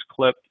go ahead and just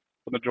clip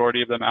the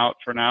majority of them out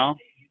for now.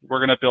 We're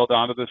going to build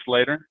onto this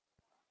later.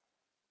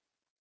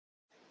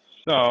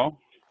 So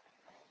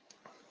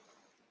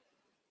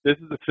this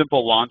is a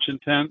simple launch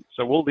intent.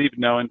 So we'll leave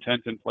no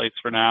intent in place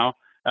for now.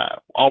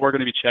 All we're going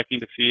to be checking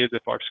to see is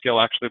if our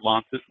skill actually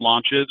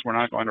launches. We're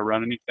not going to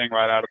run anything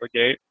right out of the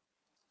gate.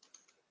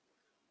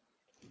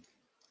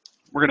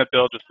 We're going to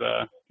build just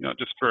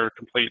just for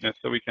completeness,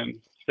 so we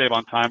can save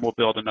on time. We'll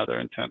build another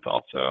intent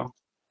also,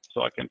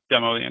 so I can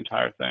demo the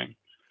entire thing.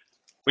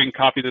 We can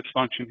copy this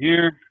function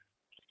here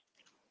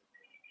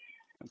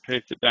and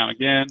paste it down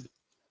again.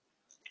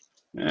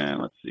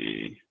 And let's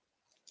see.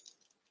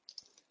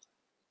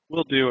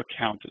 We'll do a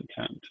count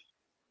intent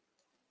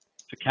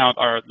to count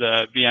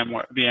the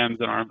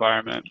VMs in our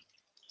environment.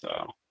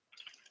 So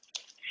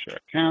share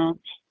count.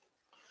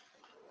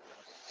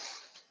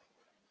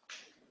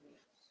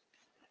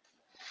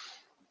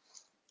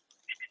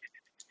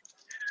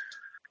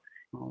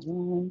 All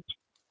right.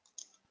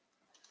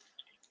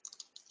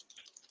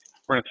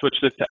 We're going to switch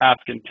this to ask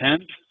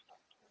intent,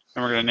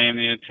 and we're going to name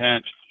the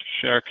intent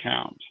share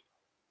count.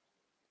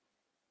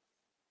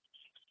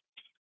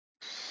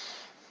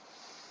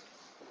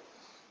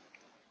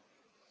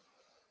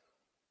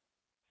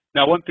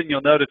 Now, one thing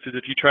you'll notice is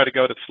if you try to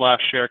go to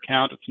 /share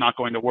count, it's not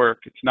going to work.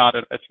 It's not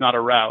a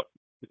route.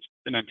 It's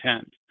an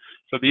intent.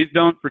 So these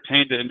don't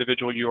pertain to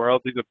individual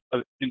URLs.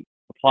 These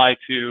apply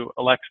to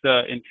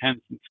Alexa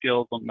intents and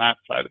skills on that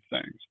side of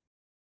things.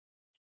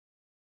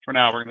 For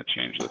now, we're going to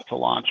change this to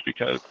launch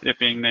because it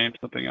being named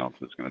something else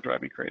is going to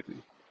drive me crazy.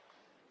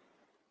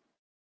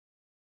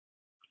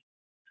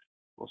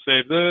 We'll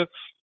save this.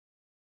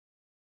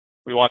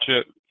 We watch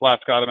it,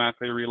 Flask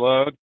automatically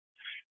reload.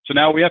 So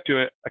now we have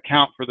to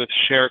account for this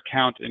share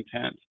count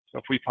intent. So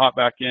if we pop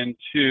back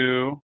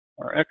into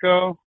our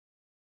echo,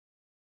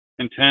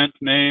 intent,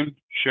 name,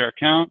 share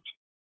count,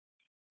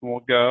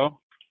 we'll go.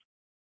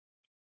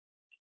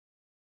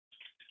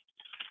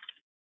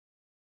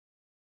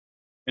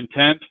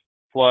 Intent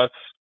plus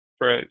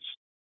phrase.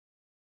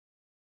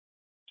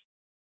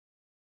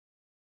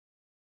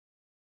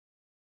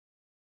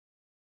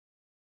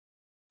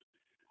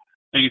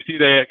 And you see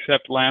they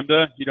accept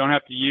Lambda. You don't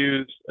have to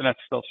use an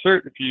SSL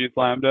cert if you use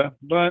Lambda,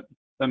 but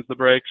them's the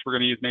breaks. We're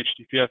going to use an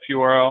HTTPS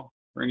URL.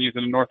 We're going to use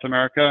it in North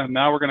America. And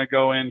now we're going to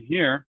go in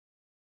here.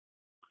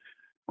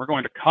 We're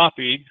going to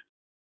copy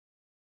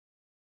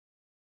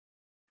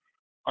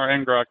our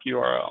ngrok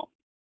URL.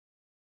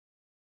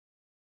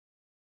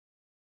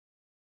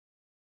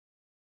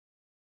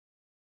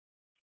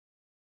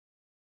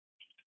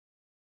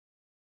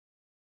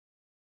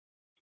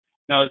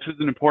 Now, this is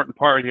an important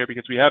part here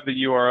because we have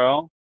the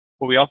URL,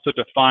 but we also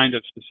defined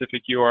a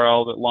specific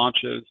URL that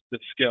launches the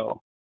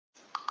skill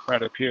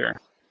right up here.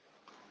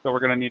 So we're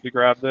going to need to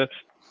grab this.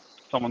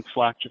 Someone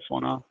Slack just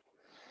went off.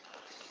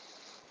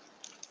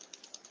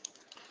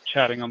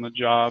 Chatting on the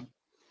job.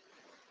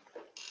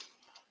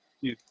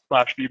 Use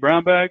 /v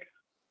brown bag.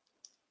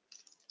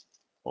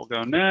 We'll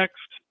go next.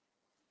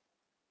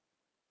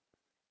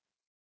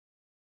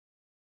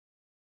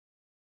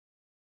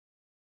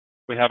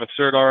 We have a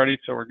cert already,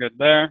 so we're good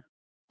there.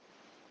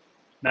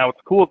 Now,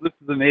 what's cool is this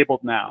is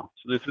enabled now.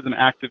 So this is an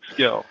active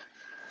skill.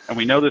 And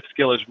we know this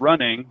skill is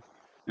running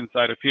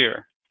inside of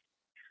here.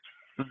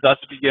 Thus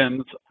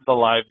begins the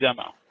live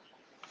demo.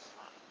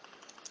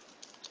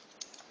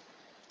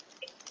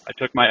 I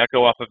took my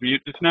echo off of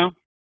mute just now.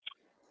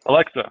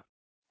 Alexa,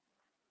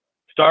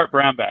 start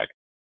brown bag.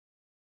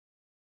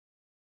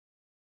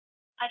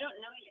 I don't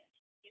know yet.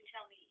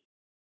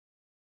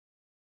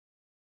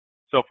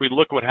 So if we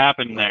look what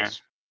happened there,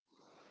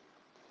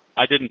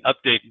 I didn't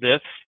update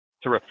this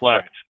to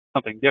reflect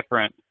something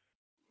different.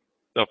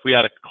 So if we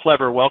had a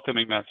clever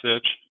welcoming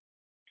message,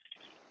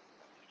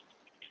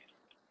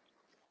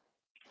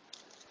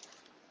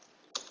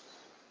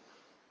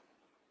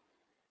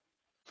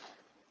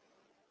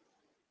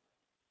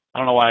 I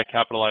don't know why I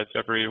capitalized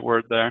every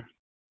word there.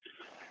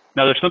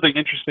 Now there's something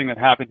interesting that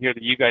happened here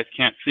that you guys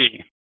can't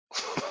see.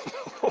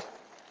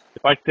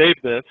 If I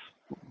save this,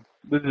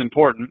 this is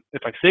important.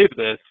 If I save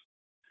this,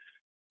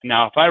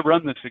 now if I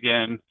run this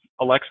again,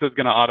 Alexa is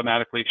going to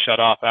automatically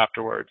shut off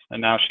afterwards. And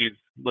now she's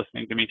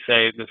listening to me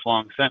say this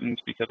long sentence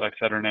because I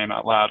said her name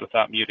out loud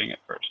without muting it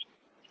first.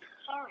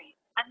 Sorry,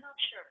 I'm not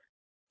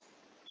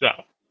sure.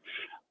 So,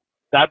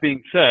 that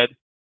being said,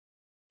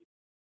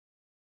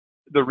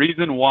 the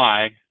reason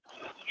why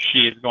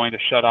she is going to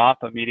shut off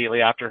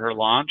immediately after her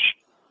launch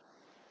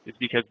is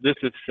because this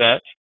is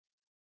set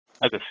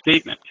as a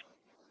statement.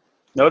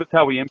 Notice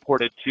how we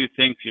imported two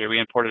things here. We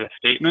imported a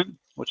statement,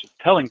 which is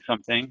telling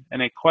something,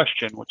 and a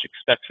question, which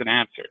expects an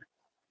answer.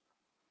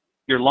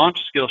 Your launch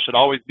skill should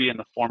always be in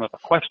the form of a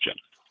question.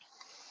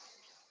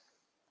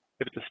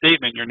 If it's a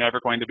statement, you're never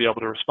going to be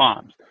able to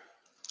respond.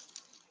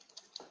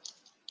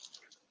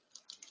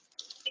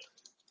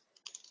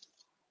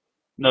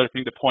 Another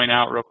thing to point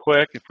out real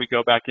quick, if we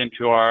go back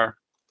into our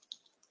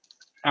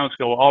sound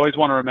skill, we'll always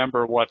want to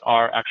remember what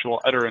our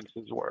actual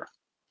utterances were.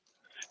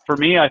 For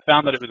me, I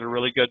found that it was a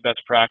really good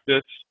best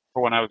practice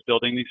for when I was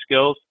building these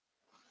skills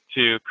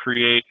to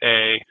create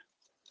a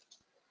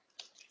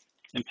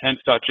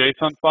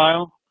intents.json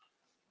file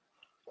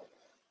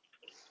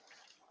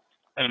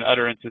and an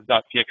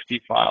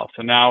utterances.txt file.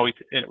 So now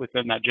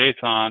within that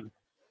JSON,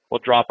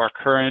 we'll drop our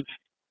current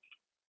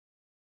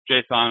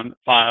JSON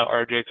file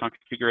or JSON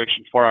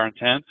configuration for our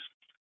intents,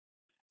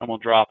 and we'll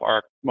drop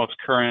our most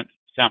current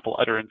sample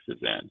utterances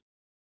in.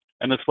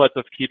 And this lets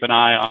us keep an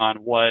eye on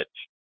what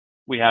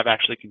we have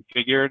actually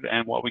configured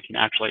and what we can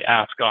actually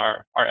ask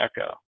our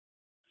Echo.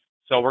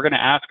 So we're going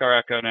to ask our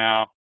Echo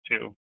now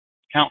to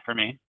count for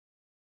me.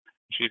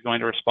 She's going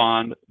to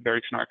respond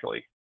very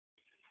snarkily.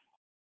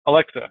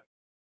 Alexa,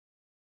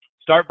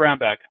 start brown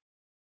bag.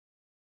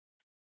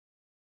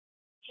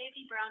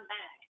 JD brown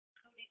bag.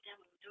 Cody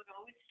demo. Don't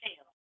always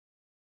fail.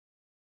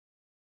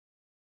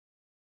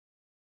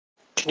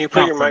 Can you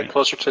put your mic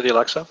closer to the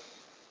Alexa?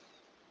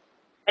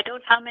 I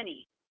don't. How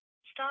many?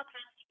 Stop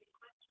asking me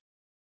questions.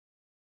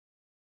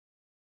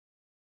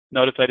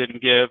 Notice I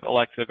didn't give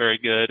Alexa very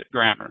good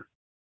grammar.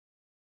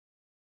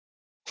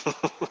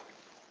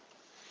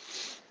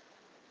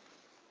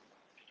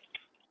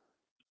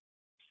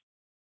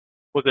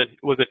 Was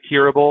it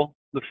hearable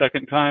the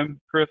second time,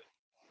 Chris?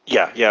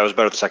 Yeah, it was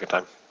better the second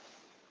time.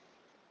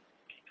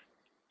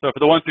 So for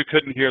the ones who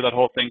couldn't hear that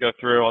whole thing go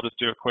through, I'll just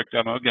do a quick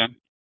demo again.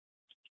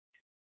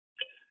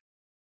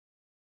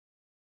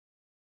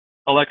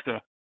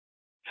 Alexa,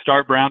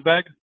 start brown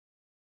bag.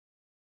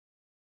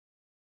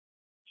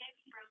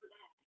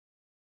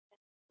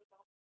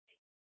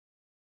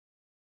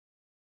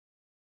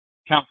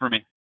 Count for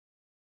me.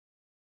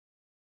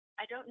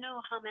 I don't know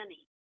how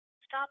many.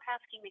 Stop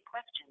asking me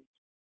questions.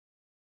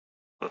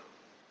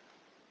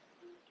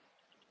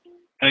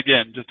 And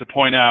again, just to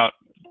point out,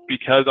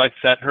 because I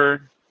set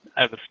her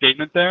as a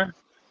statement there,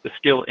 the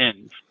skill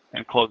ends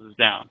and closes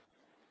down.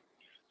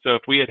 So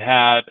if we had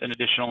had an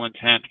additional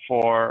intent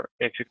for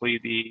basically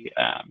the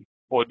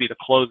what would be the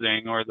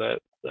closing or the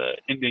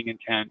ending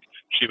intent,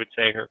 she would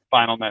say her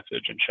final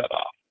message and shut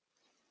off.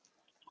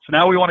 So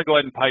now we want to go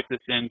ahead and pipe this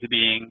into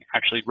being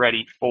actually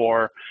ready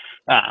for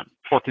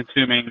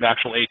consuming the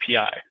actual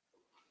API.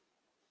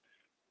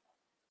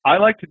 I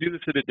like to do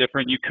this a bit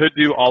different. You could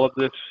do all of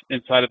this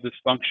inside of this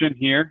function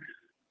here.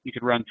 You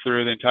could run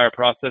through the entire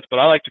process, but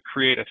I like to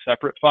create a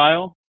separate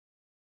file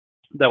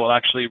that will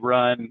actually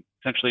run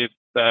essentially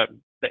the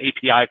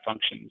API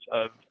functions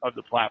of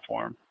the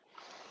platform.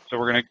 So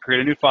we're going to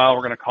create a new file.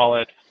 We're going to call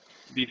it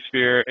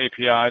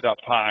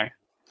vSphere-API.py.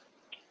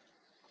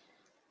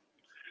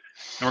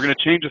 And we're going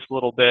to change this a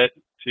little bit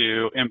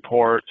to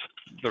import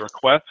the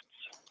requests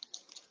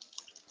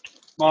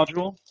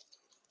module.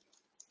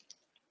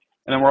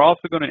 And then we're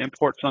also going to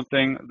import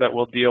something that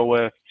will deal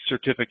with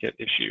certificate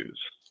issues.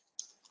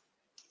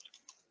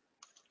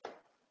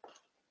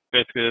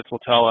 Basically, this will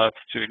tell us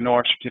to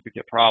ignore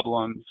certificate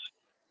problems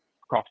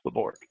across the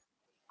board.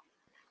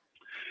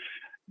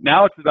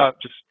 Now it's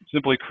about just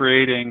simply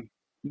creating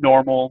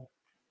normal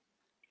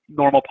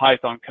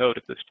Python code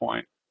at this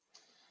point.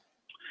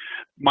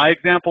 My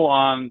example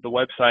on the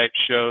website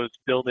shows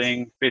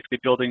basically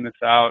building this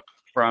out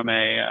from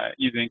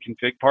using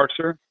config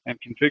parser, and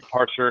config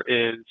parser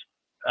is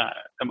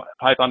a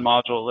Python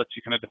module that lets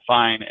you kind of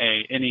define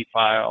any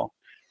file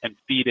and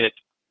feed it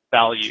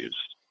values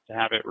to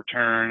have it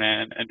return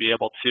and be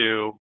able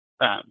to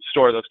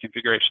store those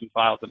configuration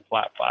files in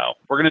flat file.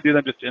 We're going to do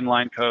them just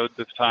inline code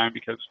this time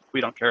because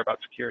we don't care about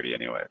security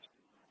anyways.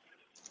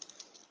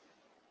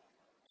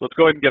 So let's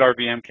go ahead and get our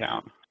VM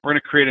count. We're going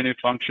to create a new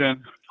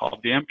function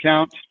called VM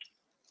count.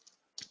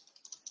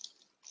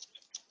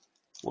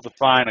 We'll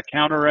define a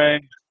count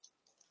array.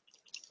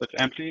 that's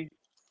empty.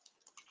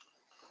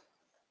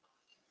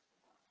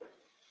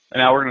 And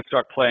now we're going to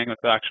start playing with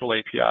the actual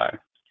API.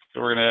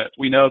 So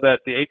we know that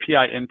the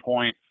API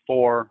endpoint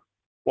for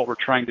what we're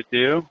trying to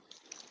do,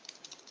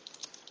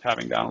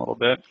 tabbing down a little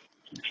bit,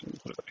 actually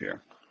put it up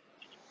here.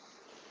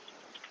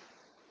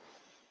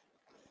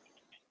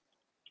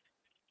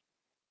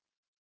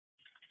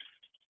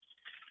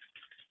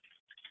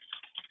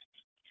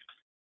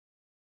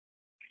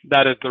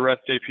 That is the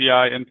REST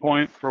API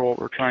endpoint for what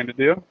we're trying to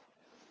do.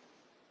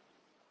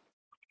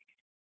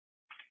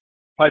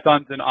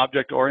 Python's an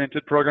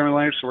object-oriented programming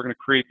language, so we're going to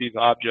create these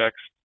objects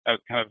as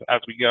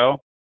we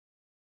go.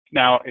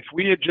 Now, if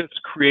we had just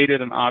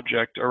created an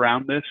object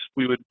around this,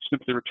 we would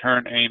simply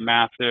return a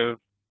massive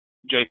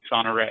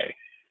JSON array.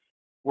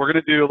 We're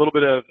going to do a little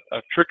bit of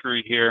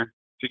trickery here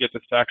to get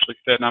this to actually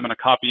fit, and I'm going to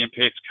copy and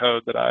paste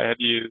code that I had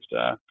used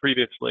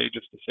previously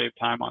just to save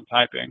time on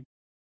typing.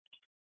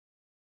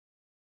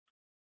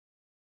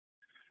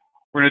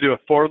 We're going to do a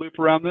for loop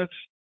around this.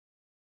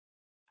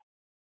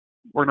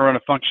 We're going to run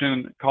a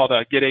function called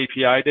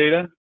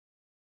getAPIData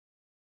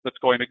that's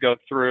going to go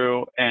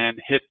through and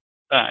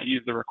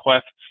use the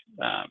request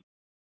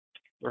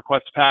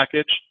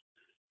package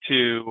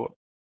to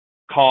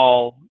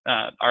call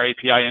our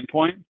API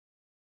endpoint.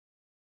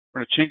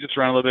 We're going to change this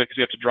around a little bit because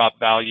we have to drop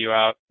value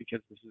out because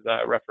this is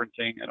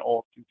referencing an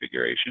old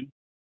configuration.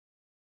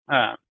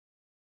 And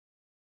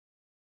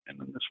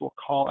then this will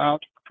call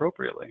out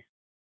appropriately.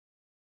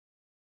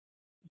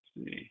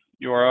 Let's see,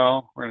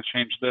 URL, we're going to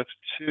change this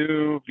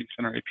to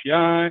vCenter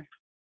API.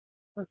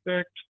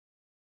 Perfect.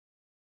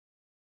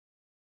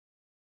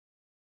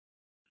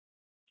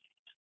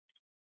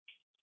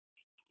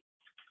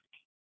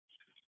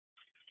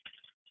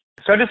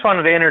 So I just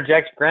wanted to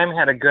interject. Graham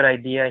had a good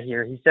idea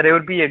here. He said it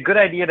would be a good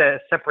idea to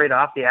separate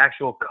off the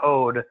actual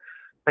code,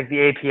 like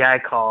the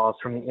API calls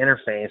from the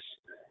interface.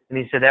 And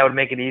he said that would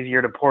make it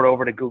easier to port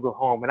over to Google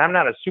Home. And I'm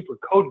not a super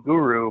code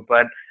guru,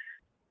 but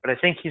I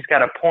think he's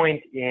got a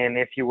point in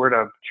if you were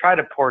to try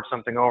to port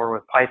something over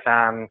with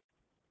Python,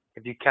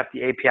 if you kept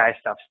the API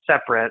stuff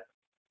separate,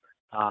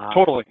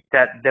 totally.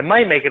 That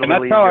might make it a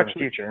little easier in the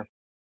future.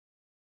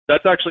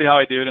 That's actually how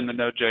I do it in the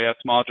Node.js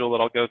module that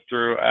I'll go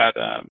through at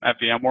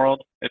VMworld.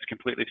 It's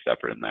completely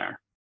separate in there.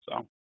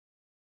 So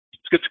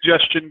it's a good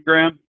suggestion,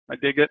 Graham. I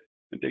dig it.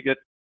 I dig it.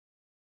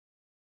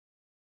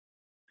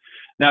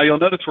 Now you'll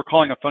notice we're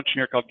calling a function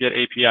here called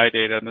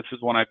getAPIData, and this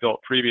is one I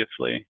built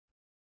previously,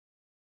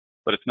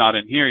 but it's not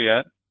in here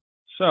yet.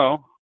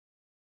 So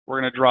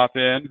we're going to drop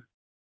in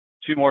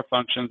two more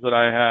functions that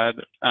I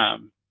had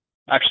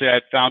actually I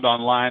had found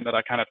online that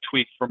I kind of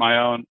tweaked for my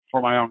own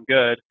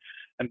good.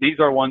 And these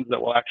are ones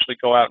that will actually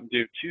go out and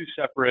do two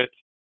separate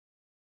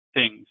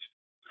things.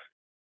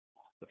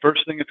 The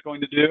first thing it's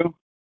going to do,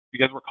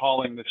 because we're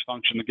calling this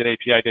function, the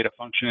getAPIData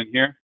function in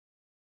here,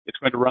 it's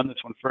going to run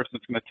this one first, and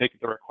it's going to take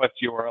the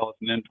request URL as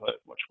an input,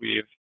 which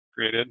we've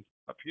created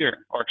up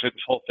here. Or actually,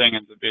 this whole thing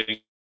ends up being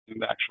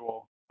the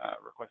actual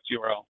request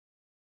URL.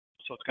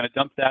 So it's going to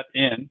dump that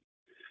in.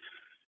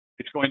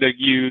 It's going to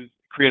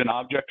create an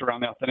object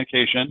around the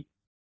authentication,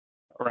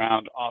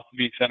 around auth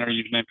vCenter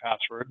username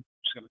password. I'm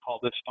just going to call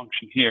this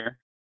function here.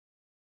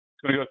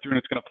 It's going to go through and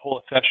it's going to pull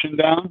a session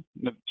down.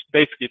 And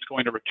basically, it's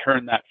going to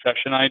return that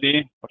session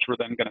ID, which we're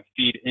then going to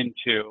feed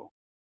into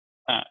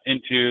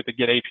the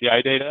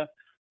getAPIData,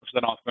 which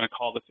then also going to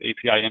call this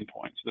API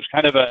endpoint. So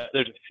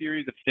there's a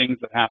series of things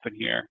that happen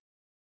here.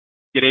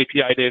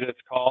 getAPIData is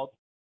called.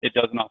 It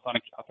does an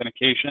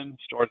authentication,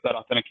 stores that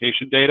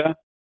authentication data.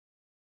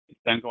 It's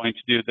then going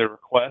to do the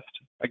request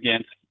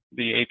against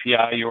the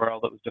API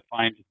URL that was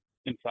defined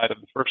inside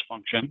of the first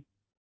function.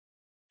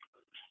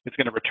 It's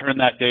going to return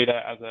that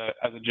data as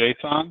a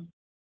JSON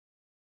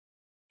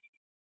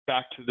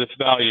back to this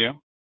value.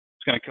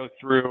 It's going to go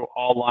through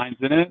all lines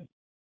in it.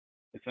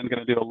 It's then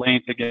going to do a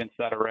length against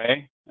that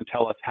array and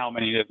tell us how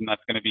many it is, and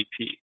that's going to be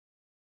P.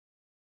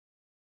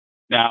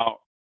 Now,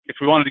 if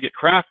we wanted to get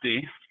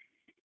crafty,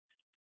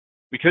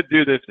 we could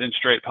do this in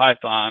straight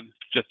Python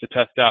just to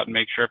test out and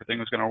make sure everything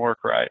was going to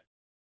work right.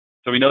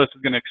 So we know this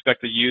is going to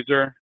expect a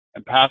user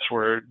and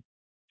password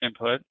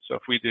input. So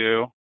if we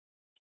do, up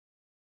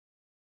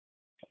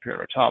here at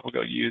our top, we'll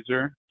go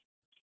user.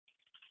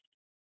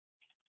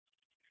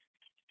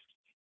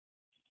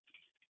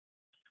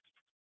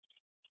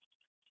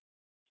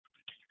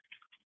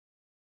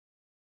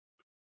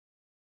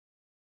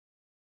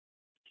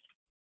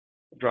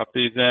 Drop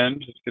these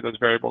in, just get those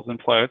variables in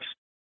place.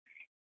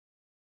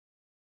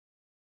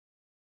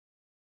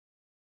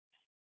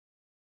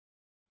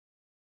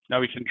 Now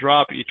we can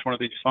drop each one of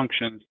these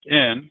functions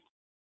in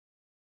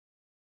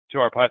to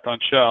our Python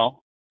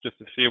shell just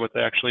to see what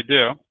they actually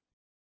do.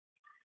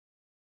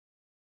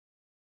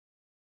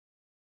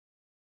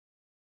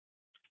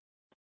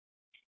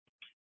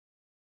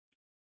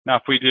 Now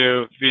if we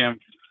do VM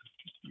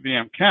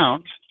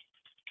count,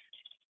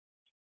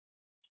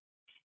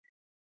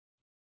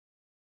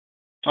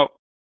 oh,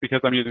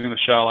 because I'm using the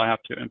shell, I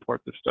have to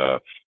import this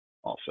stuff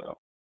also.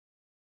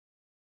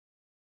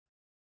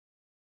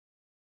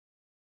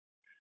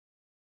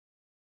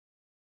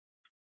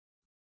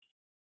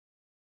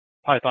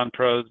 Python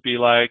pros be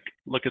like,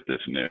 look at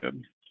this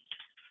noob.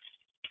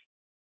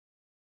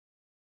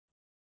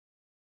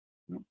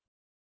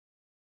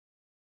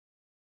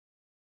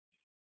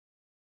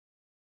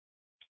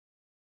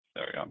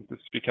 There we go. This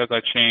is because I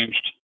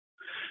changed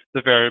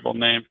the variable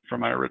name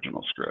from my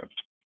original script.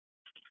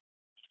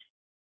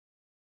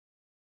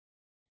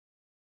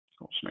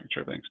 So just making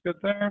sure everything's good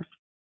there.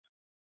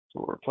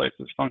 So we'll replace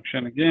this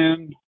function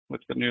again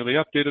with the newly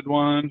updated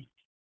one.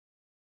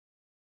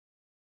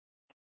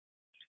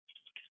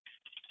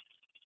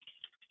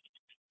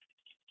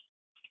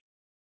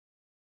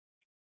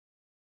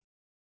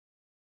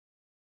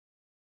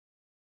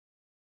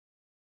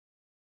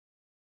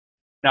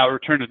 Now it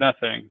returned to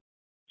nothing.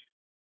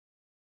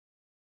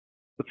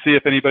 Let's see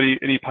if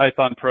any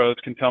Python pros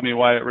can tell me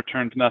why it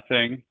returned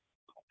nothing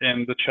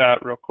in the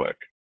chat real quick.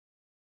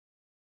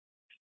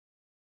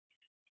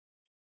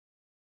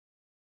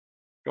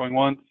 Going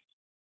once,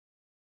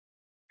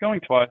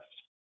 going twice,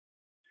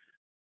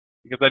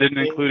 because I didn't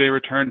include a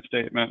return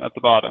statement at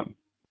the bottom.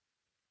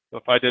 So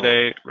if I did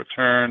a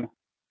return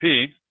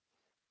P,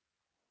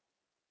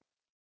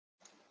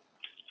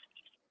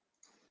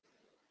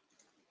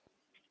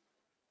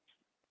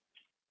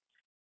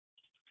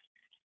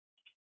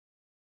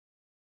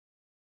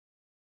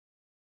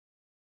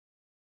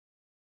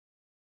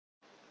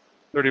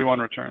 (31)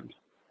 returned.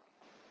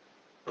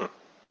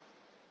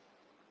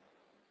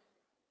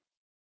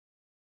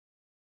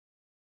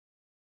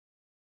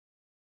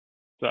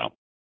 So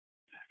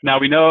now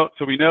we know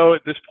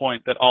at this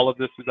point that all of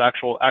this is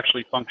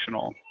actually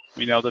functional.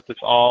 We know that this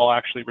all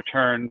actually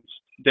returns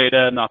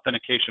data and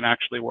authentication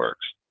actually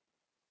works.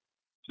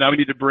 So now we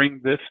need to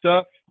bring this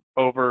stuff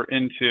over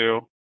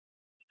into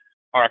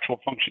our actual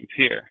functions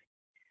here.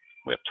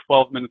 We have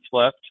 12 minutes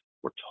left.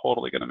 We're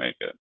totally going to make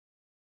it.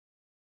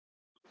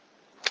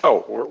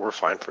 Oh, we're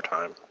fine for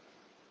time.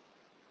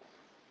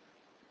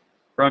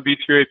 From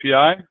vSphere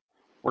API,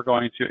 we're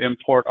going to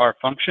import our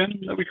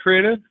function that we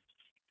created,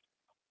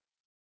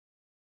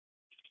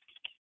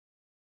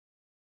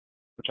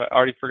 which I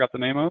already forgot the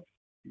name of,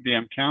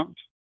 VM count.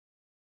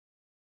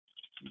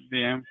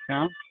 VM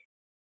count.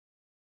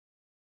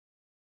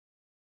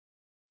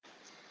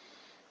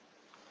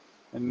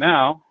 And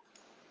now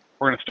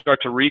we're going to start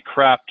to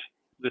recraft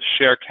this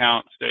share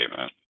count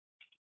statement.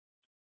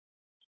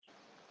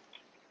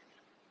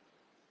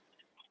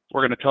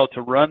 We're going to tell it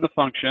to run the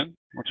function,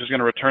 which is going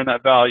to return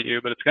that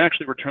value, but it's going to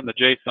actually return the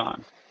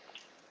JSON.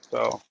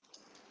 So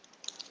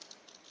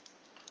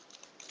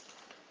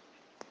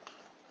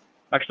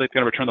actually, it's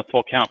going to return the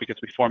full count because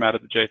we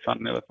formatted the JSON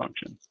in the other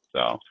function.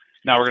 So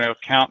now we're going to go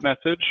count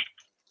message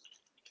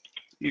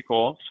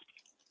equals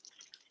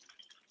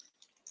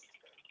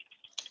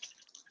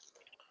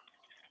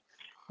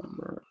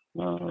number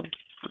of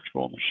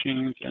virtual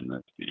machines in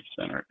the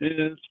vCenter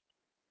is.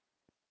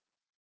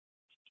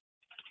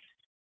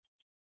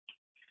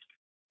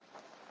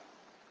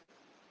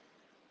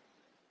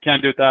 Can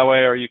do it that way,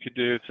 or you could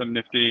do some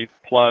nifty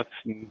plus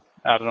and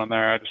add it on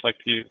there. I just like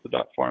to use the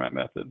dot format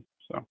method.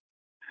 So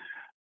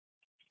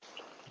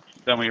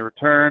then we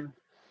return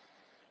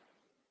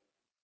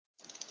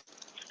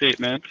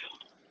statement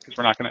because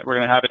we're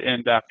gonna have it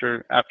end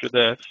after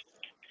this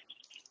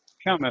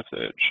count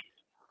message.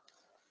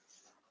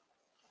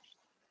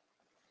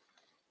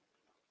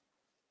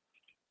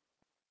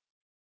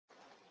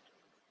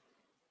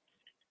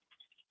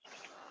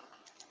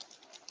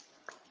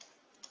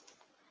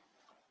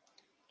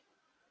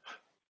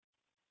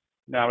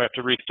 Now we have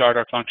to restart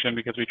our function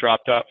because we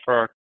dropped out for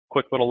our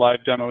quick little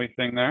live demo-y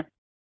thing there.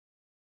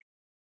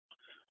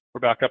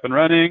 We're back up and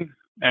running.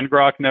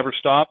 ngrok never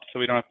stopped, so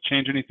we don't have to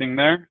change anything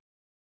there.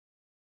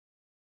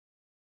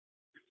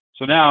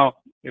 So now,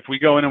 if we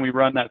go in and we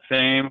run that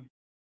same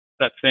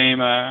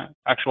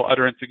actual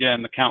utterance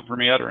again, the count for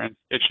me utterance,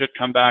 it should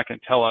come back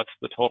and tell us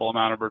the total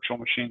amount of virtual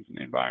machines in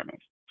the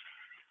environment.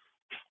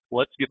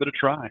 Let's give it a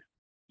try.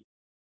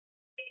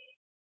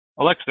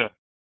 Alexa,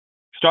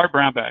 start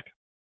Brown Bag.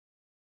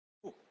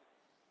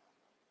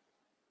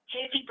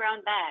 Hazy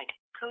brown bag.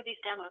 Cody's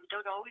demos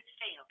don't always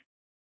fail.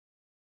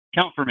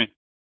 Count for me.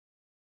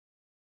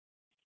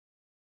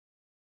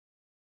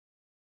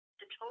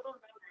 The total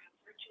number of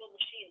virtual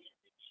machines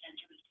at the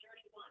center is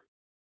 31.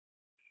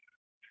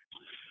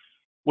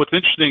 What's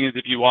interesting is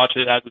if you watch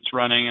it as it's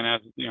running and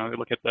as you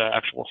look at the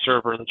actual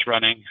server that's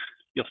running,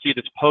 you'll see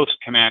this post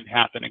command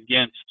happen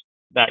against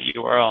that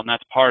URL, and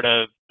that's part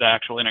of the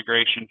actual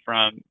integration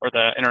from, or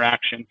the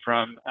interaction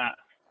from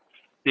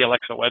the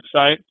Alexa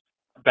website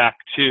back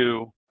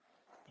to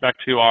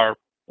our,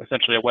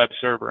 essentially a web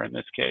server in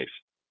this case.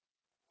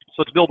 So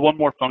let's build one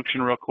more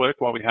function real quick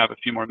while we have a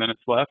few more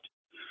minutes left.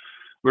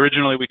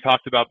 Originally, we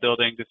talked about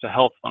building just a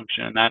health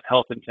function, and that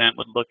health intent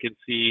would look and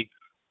see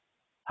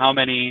how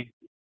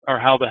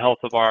the health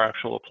of our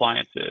actual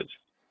appliance is.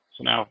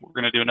 So now we're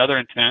going to do another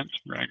intent.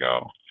 We're going to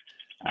go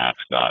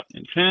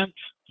ask.intent.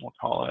 We'll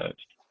call it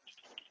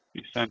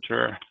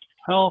vCenter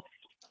health.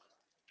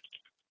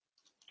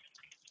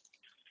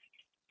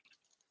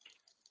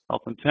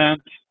 Health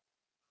intent.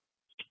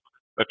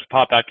 We have to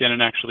pop back in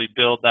and actually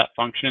build that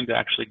function to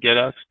actually get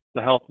us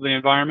the health of the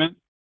environment.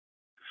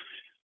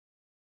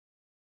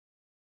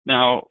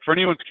 Now, for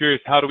anyone who's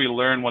curious, how do we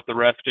learn what the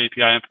REST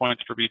API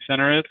endpoints for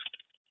vCenter is?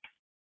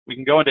 We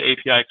can go into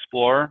API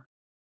Explorer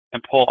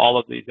and pull all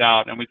of these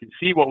out, and we can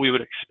see what we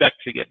would expect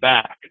to get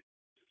back.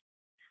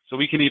 So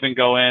we can even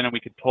go in and we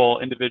could pull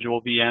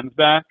individual VMs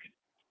back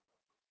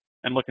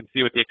and look and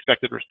see what the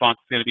expected response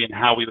is going to be and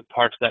how we would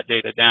parse that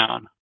data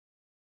down.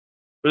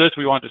 For this,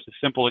 we want just a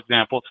simple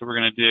example, so we're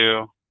going to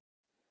do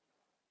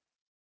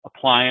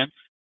appliance.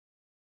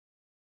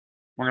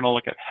 We're going to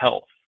look at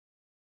health.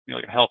 You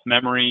look at health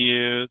memory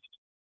used,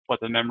 what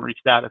the memory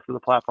status of the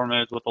platform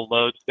is, what the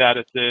load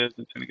status is,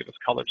 and it's going to give us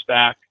colors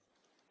back.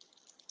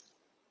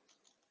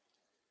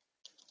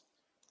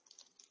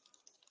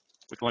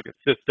 We can look at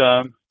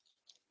system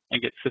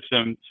and get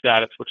system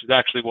status, which is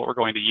actually what we're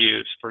going to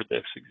use for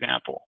this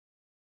example.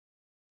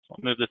 So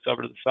I'll move this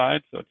over to the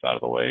side so it's out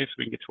of the way so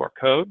we can get to our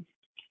code.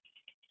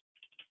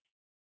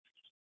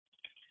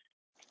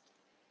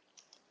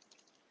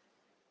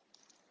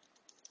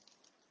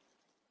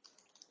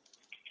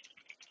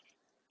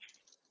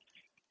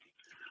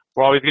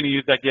 We're always going to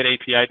use that get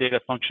API data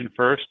function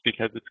first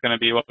because it's going to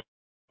be what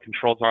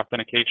controls our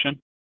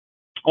authentication.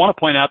 I want to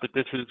point out that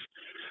this is,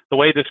 the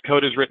way this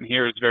code is written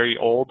here is very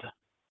old.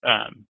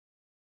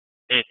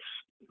 It's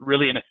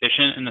really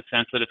inefficient in the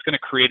sense that it's going to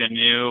create a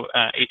new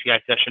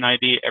API session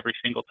ID every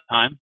single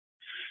time.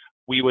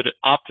 We would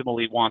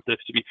optimally want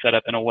this to be set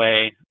up in a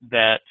way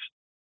that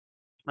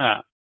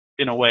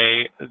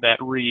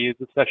reads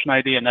the session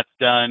ID, and that's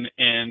done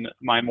in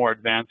my more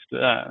advanced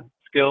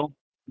skill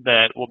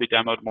that will be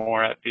demoed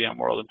more at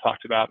VMworld and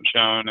talked about and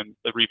shown, and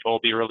the repo will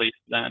be released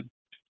then.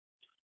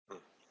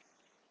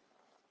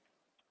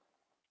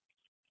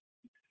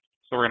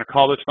 So we're going to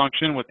call this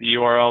function with the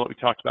URL that we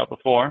talked about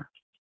before.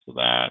 So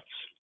that's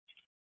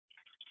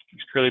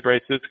these curly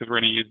braces because we're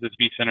going to use this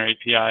vCenter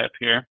API up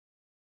here.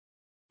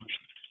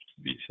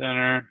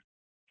 vCenter,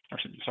 or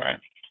sorry,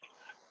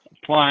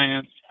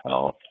 appliance,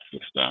 health,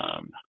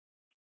 system.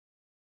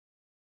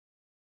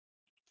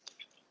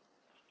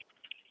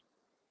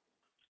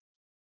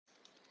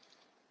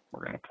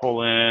 We're going to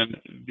pull in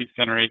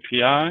vCenter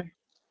API.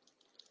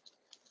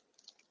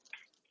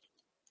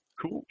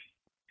 Cool.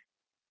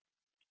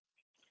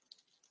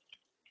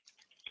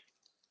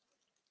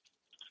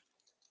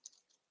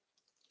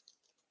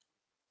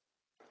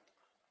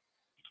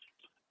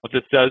 What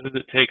this does is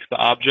it takes the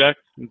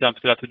object and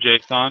dumps it out to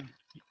JSON.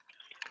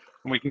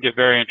 And we can get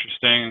very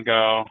interesting and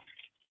go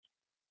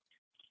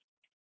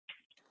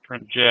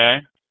print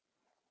J.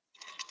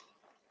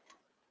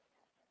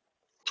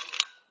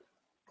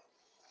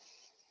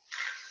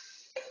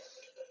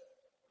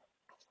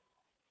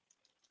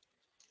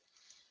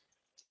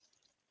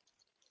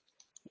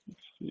 Let's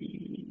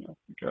see, let's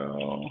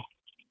go.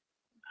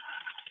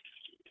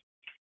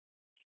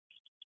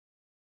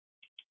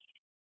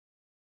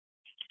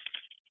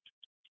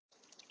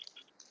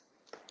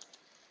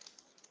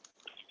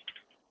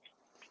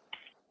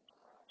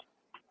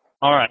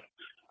 All right,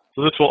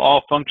 so this will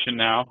all function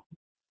now.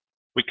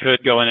 We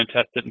could go in and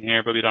test it in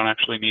here, but we don't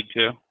actually need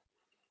to.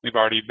 We've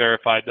already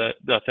verified that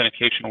the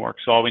authentication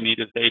works, so all we need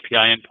is the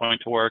API endpoint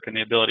to work and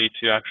the ability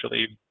to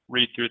actually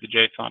read through the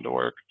JSON to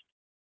work.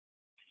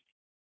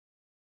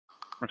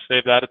 We're going to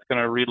save that. It's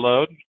going to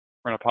reload.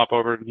 We're going to pop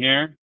over in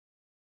here.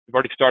 We've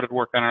already started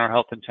work on our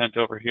health intent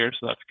over here,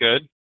 so that's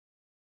good.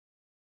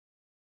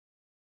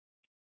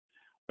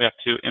 We have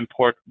to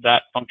import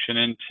that function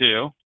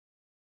into.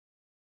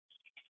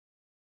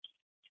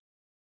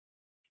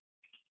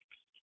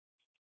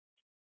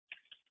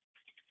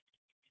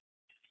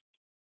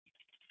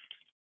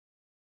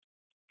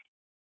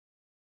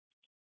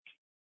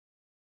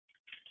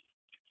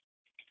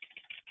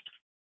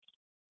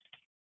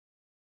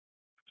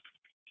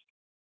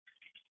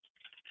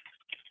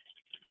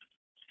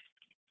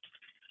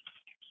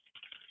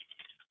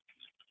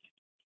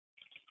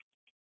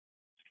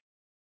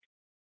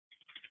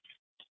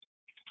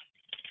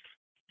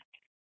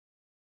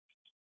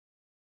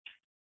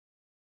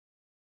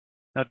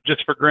 Now,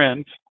 just for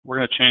grins, we're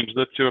going to change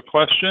this to a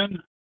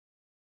question.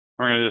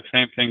 We're going to do the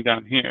same thing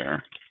down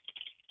here.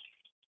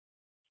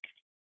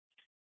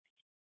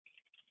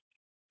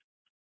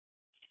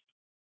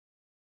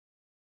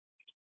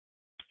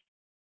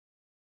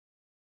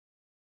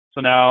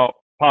 So now,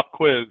 pop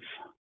quiz.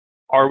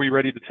 Are we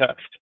ready to test?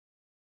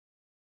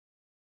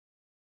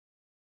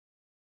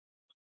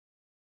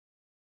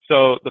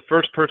 So the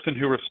first person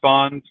who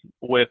responds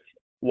with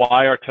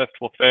why our test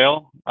will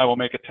fail, I will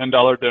make a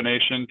 $10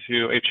 donation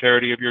to a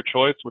charity of your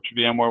choice, which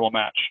VMware will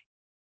match.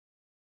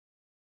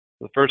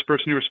 The first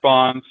person who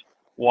responds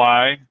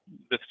why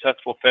this test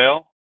will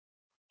fail,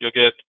 you'll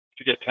get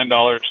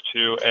 $10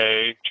 to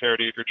a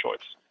charity of your choice.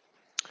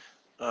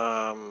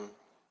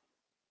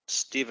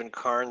 Stephen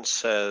Carnes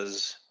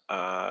says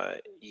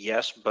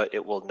yes, but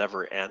it will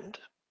never end.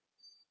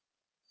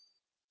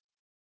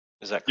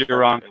 Is that correct? You're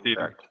wrong,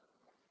 Stephen.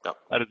 No.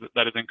 That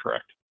is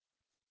incorrect.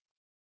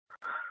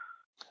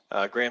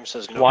 Graham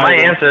says no. My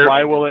answer.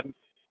 Why will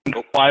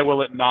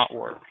it not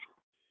work?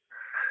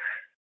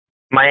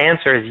 My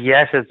answer is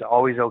yes, it's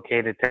always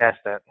okay to test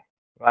it.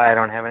 I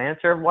don't have an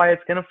answer of why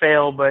it's going to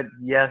fail, but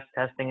yes,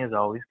 testing is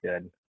always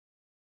good.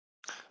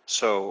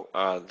 So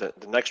the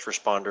next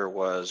responder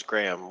was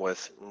Graham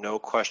with no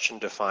question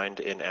defined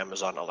in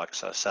Amazon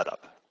Alexa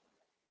setup.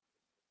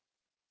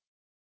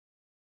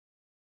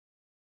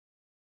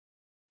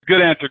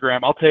 Good answer,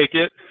 Graham. I'll take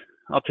it.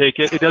 I'll take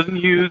it. It doesn't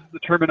use the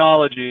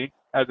terminology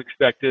as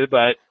expected,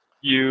 but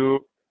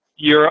you're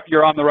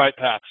on the right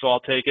path, so I'll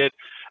take it.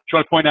 Just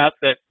want to point out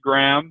that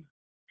Graham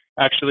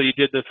actually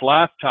did this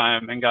last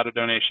time and got a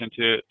donation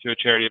to a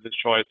charity of his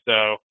choice.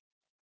 So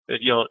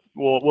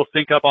we'll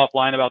sync up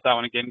offline about that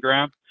one again,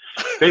 Graham.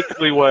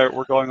 Basically, where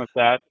we're going with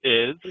that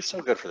is He's so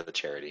good for the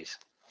charities.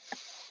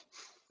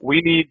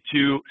 we need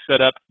to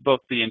set up both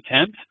the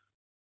intent.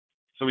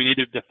 So we need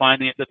to define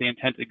that the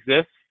intent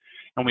exists,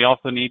 and we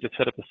also need to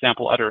set up the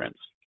sample utterance.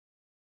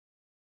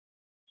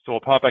 So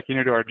we'll pop back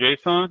into our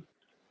JSON,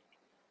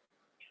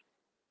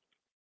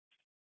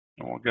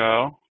 and we'll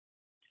go.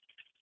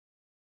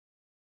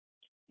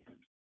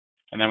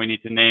 And then we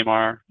need to name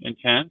our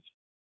intent,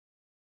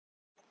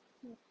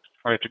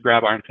 or we have to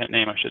grab our intent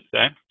name, I should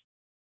say.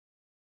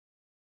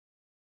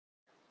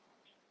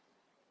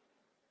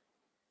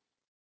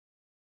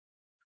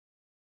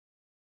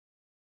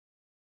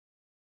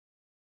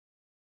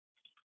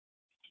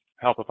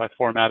 Help if I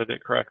formatted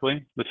it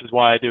correctly. This is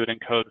why I do it in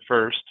code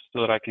first,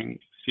 so that I can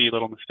see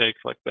little mistakes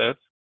like this.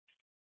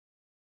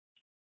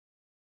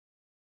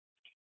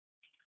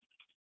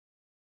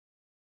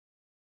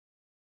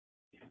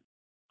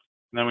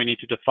 And then we need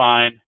to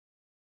define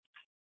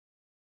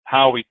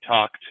how we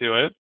talk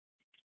to it.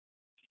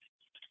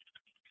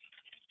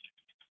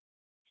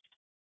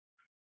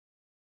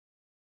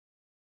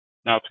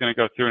 Now it's going to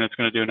go through and it's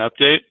going to do an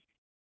update.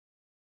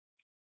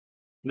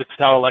 This is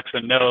how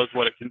Alexa knows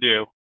what it can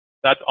do.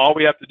 That's all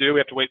we have to do. We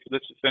have to wait for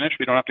this to finish.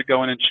 We don't have to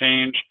go in and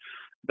change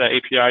the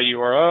API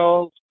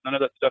URLs. None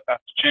of that stuff has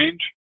to change.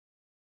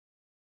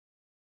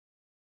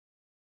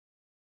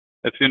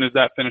 As soon as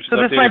that finishes So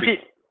this updating, might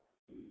be.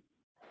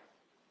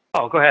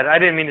 Oh, go ahead. I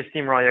didn't mean to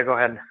steamroll you. Go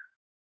ahead.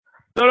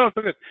 No, it's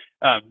okay.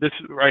 This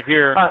right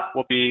here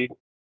will be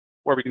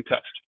where we can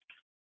test.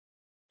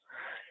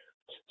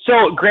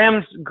 So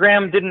Graham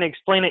didn't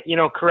explain it,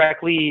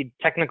 correctly.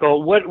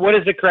 Technical. What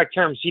is the correct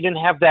term? So you didn't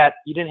have that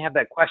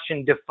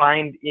question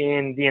defined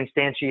in the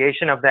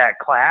instantiation of that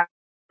class.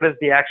 What is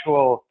the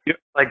actual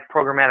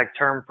programmatic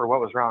term for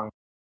what was wrong?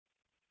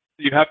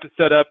 You have to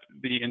set up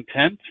the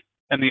intent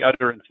and the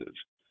utterances.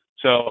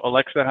 So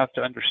Alexa has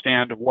to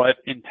understand what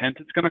intent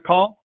it's going to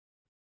call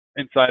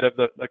inside of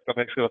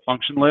basically the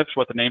function list,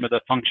 what the name of the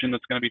function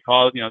that's going to be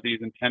called, these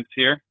intents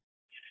here.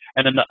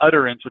 And then the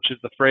utterance, which is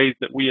the phrase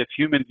that we as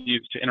humans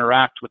use to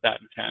interact with that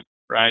intent,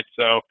 right?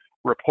 So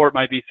report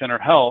my vCenter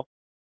health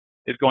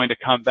is going to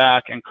come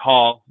back and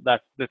call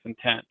this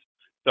intent.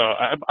 So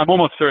I'm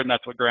almost certain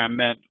that's what Graham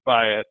meant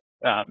by it,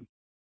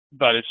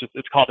 but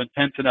it's called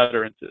intents and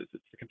utterances.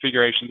 It's the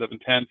configurations of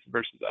intents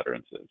versus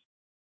utterances.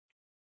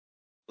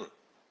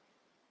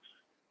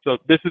 So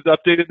this is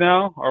updated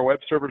now. Our web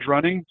server's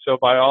running. So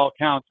by all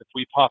accounts, if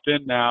we pop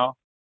in now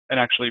and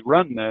actually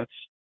run this,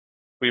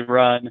 we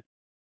run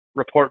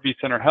report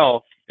vCenter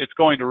health, it's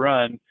going to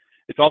run.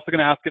 It's also going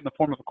to ask it in the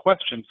form of a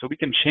question, so we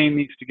can chain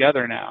these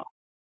together now.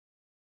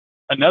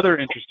 Another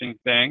interesting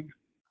thing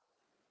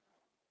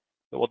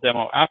that we'll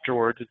demo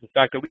afterwards is the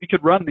fact that we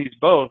could run these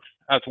both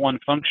as one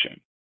function.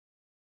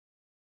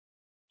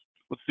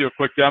 Let's do a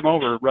quick demo.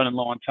 We're running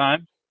low on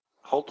time.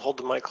 Hold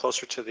the mic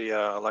closer to the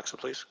Alexa,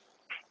 please.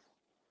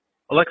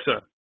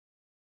 Alexa,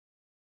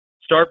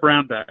 start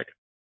brown bag.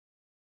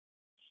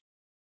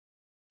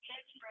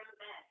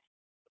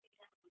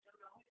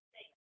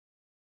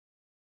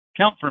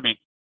 Count for me.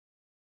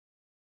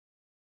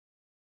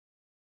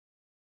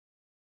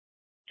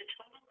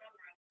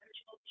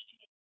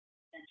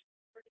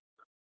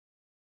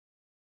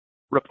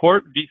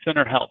 Report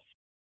vCenter health.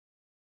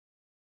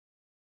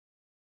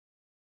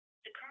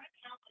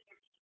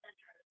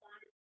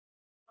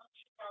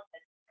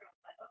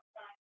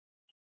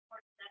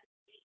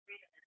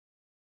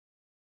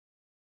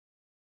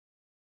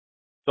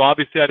 So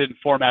obviously I didn't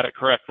format it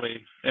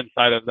correctly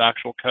inside of the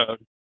actual code.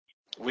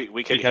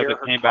 We could hear her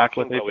talking,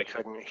 but we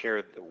couldn't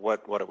hear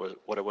what it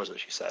was that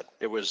she said.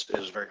 It was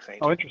very faint.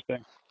 Oh,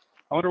 interesting.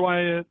 I wonder why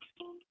it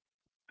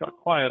got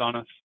quiet on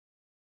us.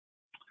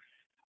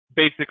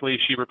 Basically,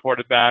 she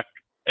reported back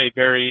a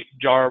very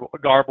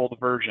garbled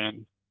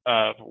version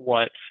of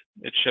what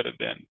it should have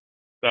been.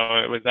 So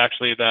it was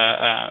actually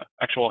the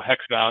actual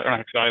hex value, or not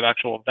hex value, the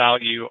actual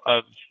value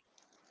of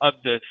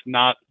this,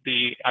 not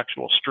the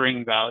actual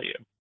string value.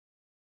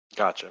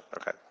 Gotcha.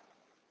 Okay.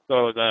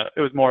 So it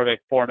was more of a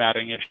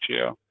formatting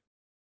issue.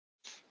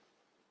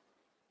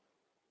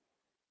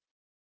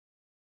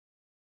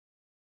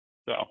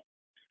 So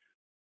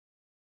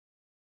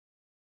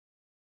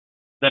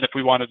then if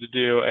we wanted to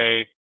do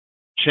a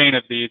chain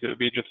of these, it would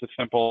be just as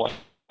simple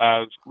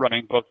as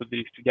running both of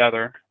these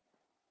together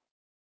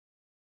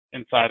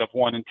inside of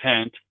one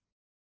intent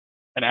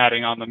and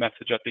adding on the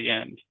message at the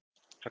end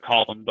to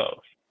call them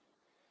both.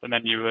 And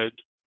then you would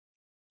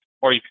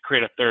or you could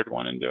create a third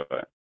one and do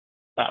it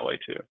that way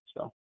too.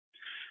 So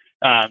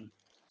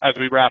as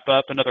we wrap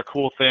up, another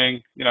cool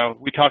thing,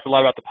 we talked a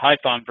lot about the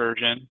Python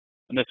version,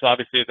 and this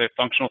obviously is a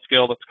functional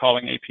skill that's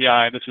calling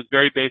API. This was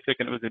very basic,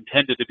 and it was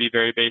intended to be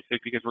very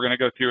basic because we're going to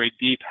go through a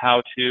deep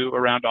how-to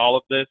around all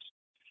of this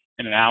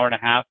in an hour and a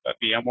half at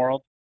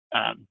VMworld,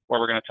 where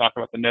we're going to talk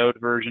about the Node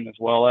version as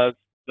well as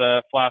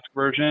the Flask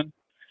version.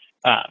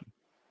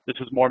 This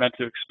is more meant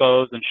to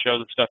expose and show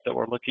the stuff that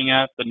we're looking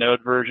at. The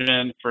Node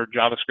version for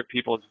JavaScript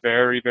people is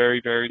very, very,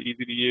 very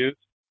easy to use.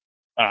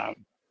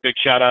 Big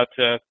shout out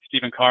to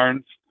Stephen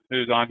Carnes,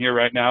 who's on here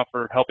right now,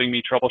 for helping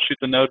me troubleshoot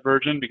the Node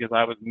version because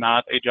I was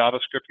not a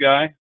JavaScript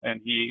guy,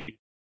 and he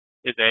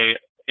is a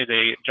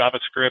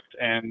JavaScript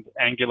and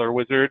Angular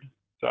wizard.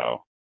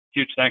 So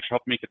huge thanks for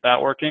helping me get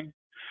that working.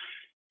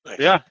 Nice.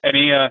 Yeah.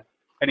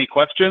 Any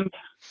questions?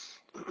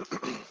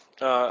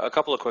 A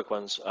couple of quick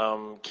ones.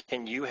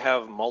 Can you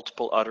have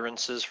multiple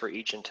utterances for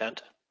each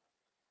intent?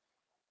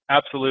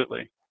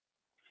 Absolutely.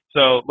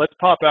 So let's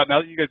pop out,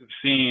 now that you guys have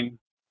seen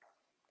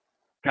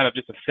kind of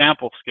just a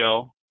sample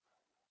skill,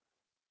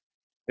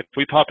 if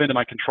we pop into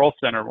my control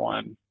center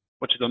one,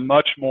 which is a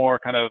much more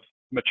kind of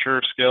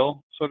mature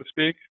skill, so to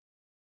speak,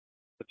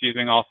 it's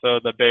using also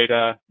the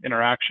beta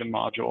interaction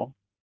module.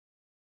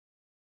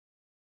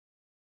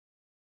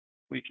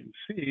 We can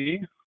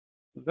see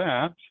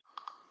that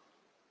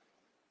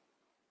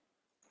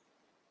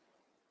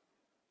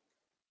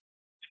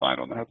let's find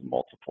one that has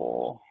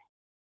multiple.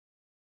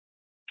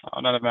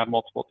 None of them have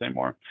multiples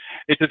anymore.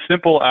 It's as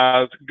simple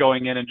as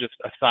going in and just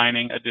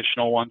assigning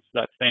additional ones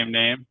to that same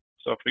name.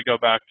 So if we go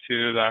back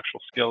to the actual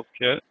skills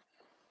kit,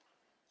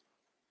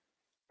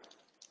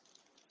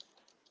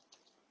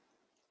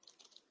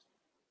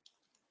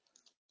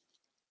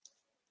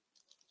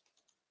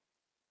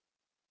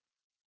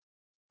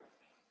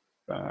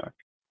 back,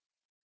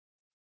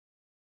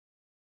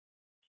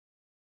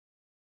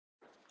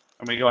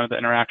 and we go into the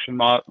interaction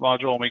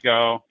module, and we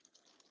go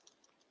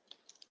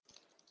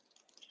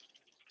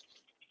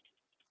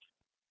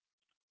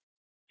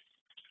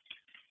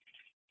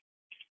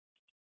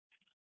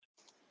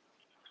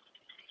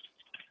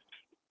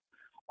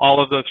all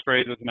of those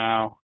phrases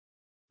now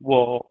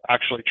will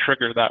actually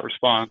trigger that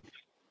response.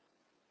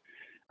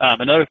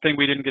 Another thing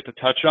we didn't get to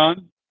touch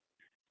on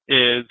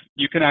is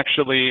you can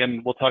actually,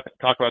 and we'll talk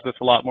about this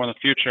a lot more in the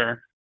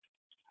future,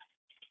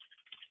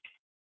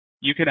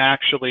 you can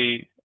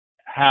actually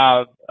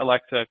have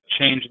Alexa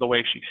change the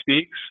way she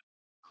speaks,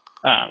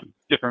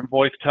 different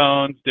voice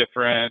tones,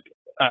 different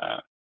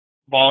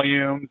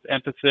volumes,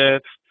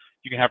 emphasis.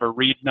 You can have her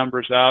read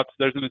numbers out. So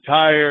there's an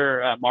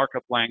entire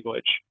markup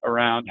language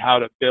around how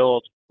to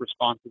build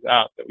responses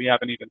out that we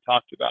haven't even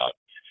talked about.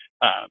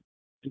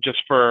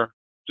 Just for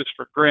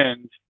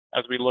grins,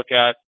 as we look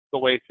at the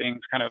way things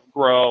kind of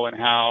grow and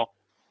how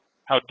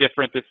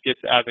different this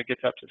gets as it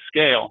gets up to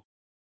scale.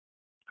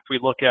 If we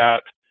look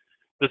at,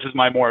 this is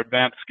my more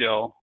advanced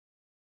skill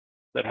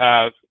that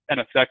has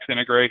NSX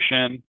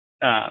integration.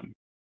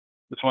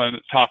 This one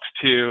talks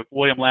to,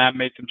 William Lamb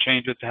made some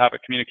changes to have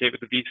it communicate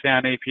with the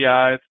vSAN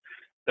APIs.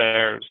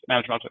 There's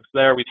management objects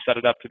there. We've set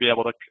it up to be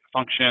able to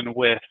function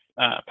with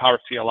Power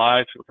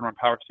CLI, so we can run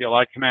Power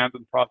CLI commands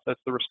and process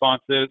the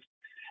responses.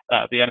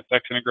 The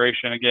NSX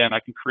integration, again, I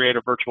can create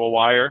a virtual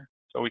wire,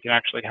 so we can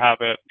actually have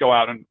it go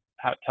out and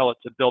tell it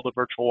to build a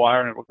virtual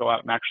wire, and it will go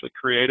out and actually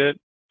create it.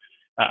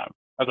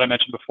 As I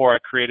mentioned before, I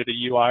created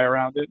a UI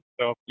around it.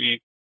 So if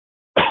we,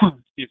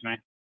 excuse me, if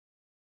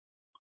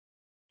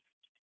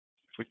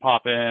we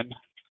pop in,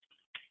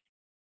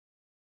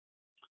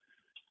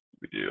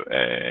 we do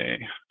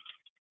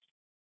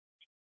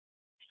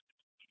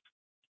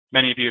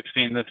many of you have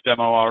seen this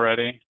demo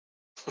already.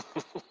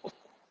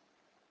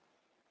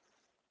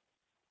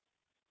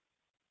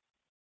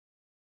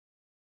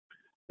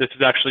 This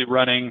is actually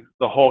running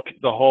the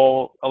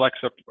whole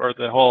Alexa, or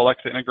the whole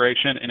Alexa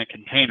integration in a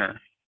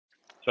container.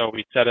 So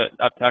we set it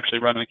up to actually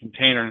run in a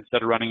container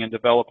instead of running in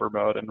developer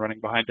mode and running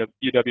behind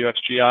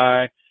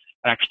UWSGI, and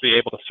actually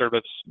able to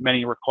service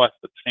many requests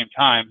at the same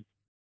time.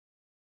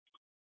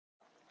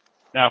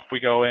 Now, if we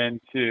go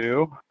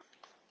into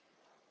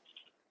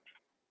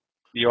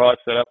the URL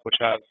setup, which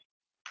has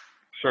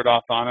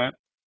CertAuth on it,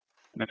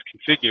 and it's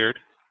configured,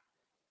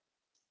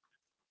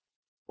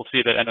 we'll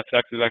see that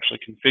NSX is actually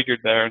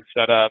configured there and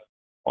set up.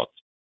 Well,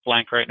 it's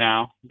blank right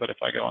now, but if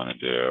I go in and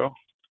do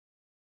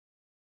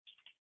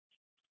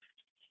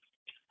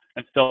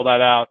and fill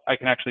that out, I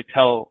can actually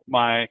tell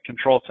my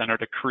control center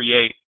to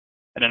create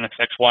an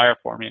NSX wire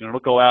for me, and it'll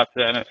go out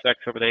to NSX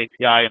over the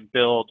API and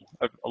build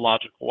a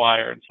logical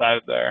wire inside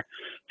of there.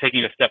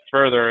 Taking it a step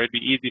further, it'd be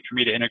easy for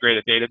me to integrate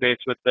a database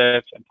with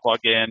this and plug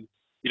in,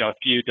 a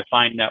few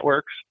defined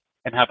networks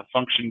and have a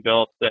function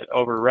built that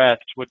over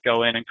REST would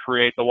go in and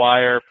create the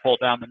wire, pull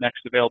down the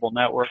next available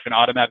network, and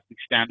automatically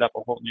stand up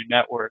a whole new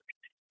network,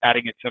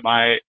 adding it to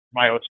my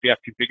OSPF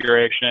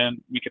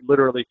configuration. You can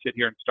literally sit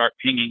here and start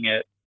pinging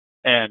it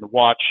and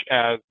watch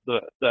as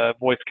the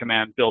voice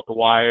command built the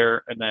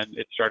wire, and then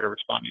it started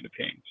responding to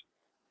pings.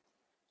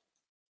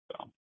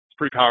 So it's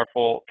pretty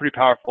powerful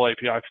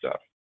API stuff.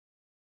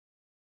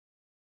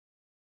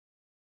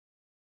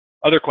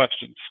 Other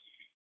questions?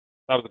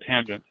 That was a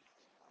tangent.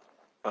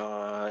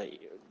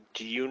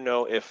 Do you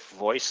know if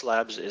Voice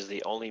Labs is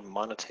the only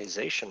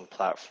monetization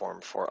platform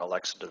for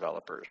Alexa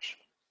developers?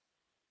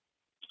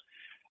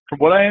 From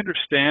what I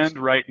understand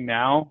right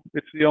now,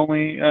 it's the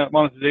only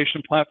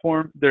monetization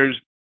platform.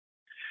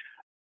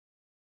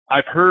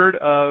 I've heard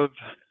of,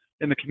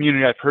 in the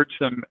community, I've heard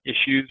some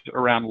issues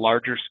around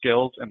larger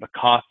skills and the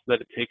cost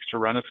that it takes to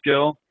run a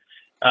skill.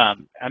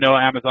 I know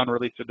Amazon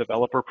released a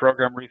developer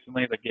program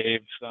recently that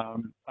gave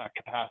some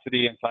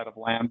capacity inside of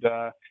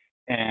Lambda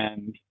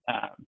and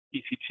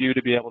EC2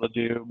 to be able to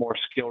do more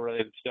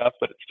skill-related stuff,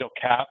 but it's still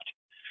capped.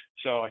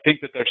 So I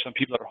think that there's some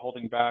people that are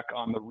holding back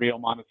on the real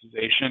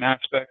monetization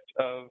aspect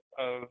of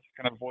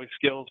kind of voice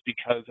skills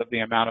because of the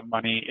amount of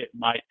money it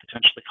might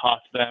potentially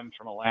cost them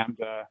from a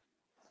Lambda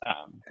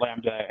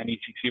and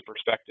EC2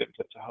 perspective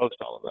to host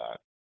all of that.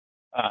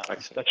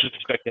 That's just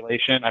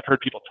speculation. I've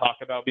heard people talk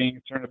about being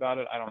concerned about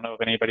it. I don't know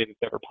of anybody that's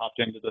ever popped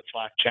into the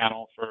Slack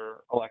channel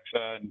for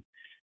Alexa and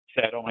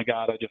said, "Oh my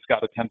God, I just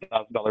got a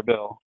 $10,000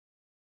 bill."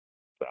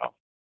 So.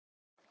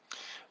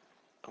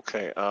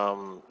 Okay.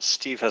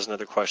 Steve has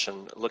another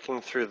question.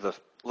 Looking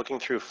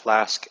through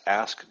Flask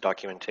Ask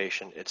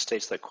documentation, it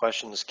states that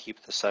questions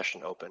keep the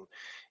session open.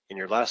 In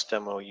your last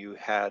demo, you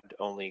had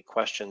only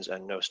questions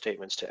and no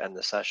statements to end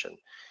the session.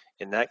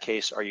 In that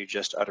case, are you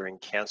just uttering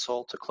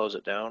cancel to close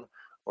it down,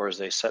 or is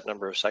there a set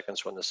number of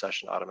seconds when the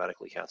session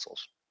automatically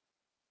cancels?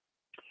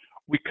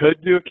 We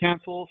could do a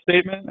cancel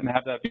statement and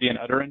have that be an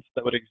utterance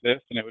that would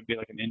exist, and it would be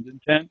like an end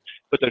intent,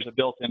 but there's a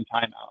built-in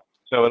timeout.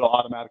 So it'll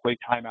automatically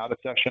time out a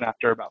session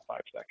after about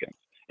 5 seconds,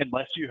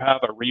 unless you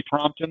have a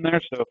reprompt in there.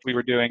 So if we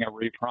were doing a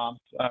reprompt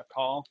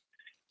call,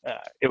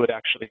 it would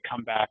actually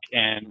come back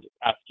and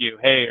ask you,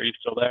 "Hey, are you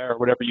still there?" or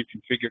whatever you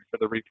configured for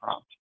the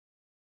reprompt.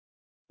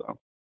 So.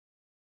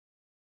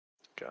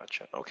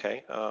 Gotcha.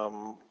 Okay.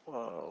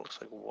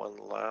 Looks like one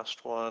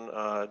last one.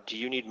 Do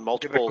you need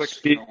multiple Give a quick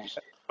skills?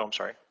 Oh, I'm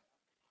sorry.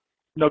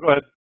 No, go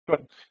ahead.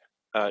 Go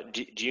ahead.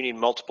 Do you need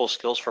multiple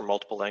skills for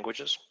multiple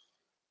languages?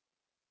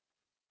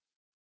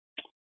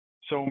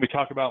 So when we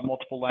talk about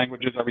multiple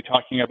languages, are we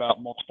talking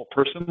about multiple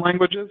person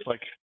languages,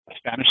 like a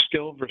Spanish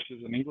skill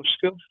versus an English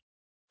skill?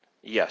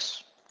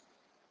 Yes.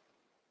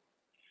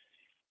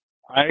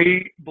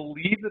 I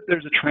believe that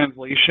there's a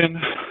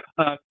translation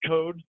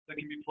code that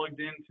can be plugged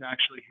in to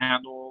actually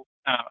handle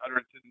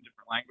utterances in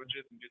different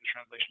languages and do the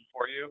translation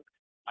for you.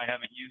 I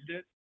haven't used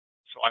it,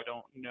 so I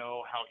don't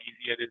know how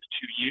easy it is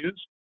to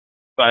use.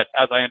 But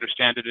as I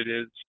understand it, it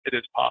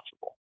is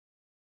possible.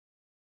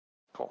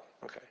 Cool.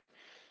 Okay.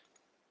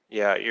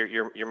 Yeah,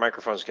 your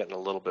microphone's getting a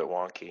little bit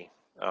wonky.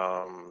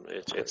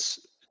 It's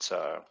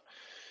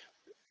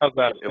How's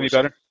that? Any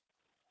better?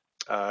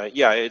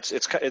 Yeah,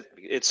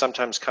 it's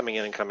sometimes coming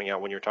in and coming out.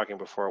 When you were talking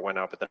before, it went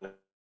out, but then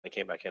it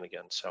came back in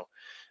again. So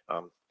I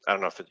don't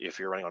know if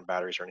you're running on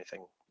batteries or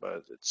anything,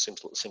 but it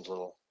seems a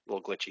little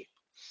glitchy.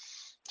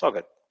 It's all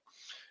good.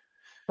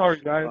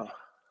 Sorry, guys.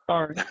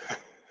 Sorry.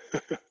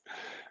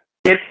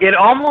 It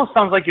almost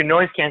sounds like your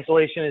noise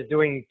cancellation is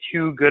doing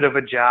too good of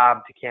a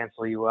job to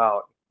cancel you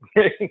out.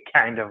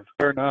 Kind of.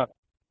 Fair enough.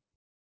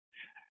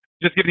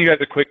 Just giving you guys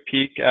a quick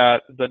peek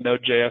at the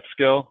Node.js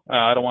skill.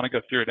 I don't want to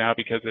go through it now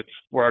because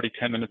we're already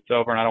 10 minutes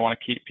over, and I don't want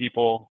to keep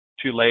people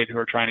too late who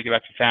are trying to get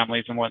back to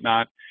families and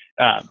whatnot.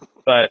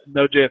 But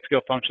Node.js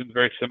skill functions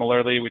very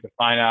similarly. We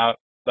define out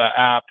the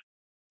app.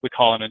 We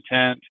call an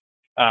intent.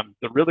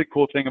 The really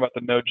cool thing about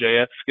the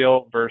Node.js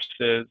skill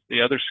versus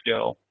the other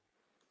skill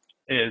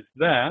is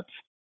that,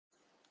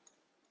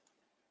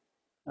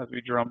 as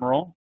we drum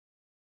roll,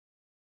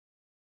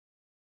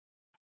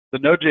 the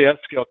Node.js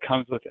skill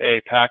comes with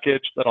a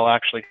package that'll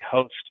actually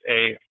host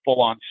a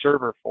full-on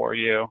server for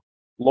you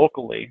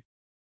locally.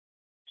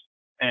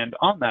 And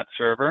on that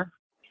server,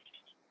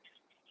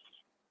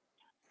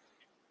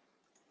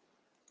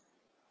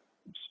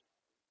 oops,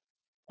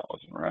 that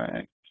wasn't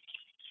right.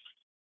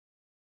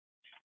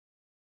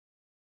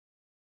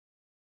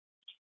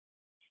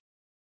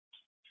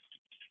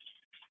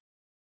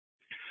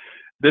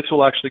 This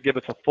will actually give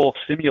us a full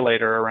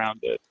simulator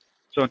around it.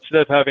 So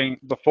instead of having,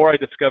 before I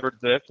discovered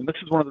this, and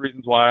this is one of the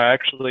reasons why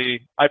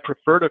I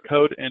prefer to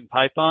code in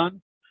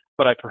Python,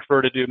 but I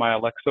prefer to do my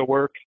Alexa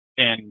work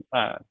in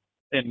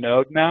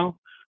Node now,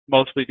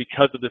 mostly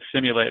because of the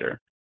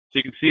simulator. So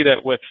you can see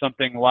that with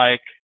something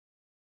like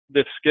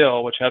this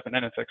skill, which has an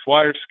NSX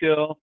wire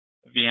skill,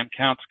 a VM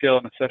count skill,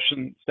 and a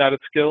session status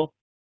skill,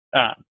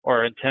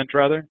 or intent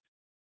rather,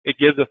 it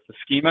gives us the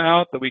schema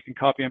out that we can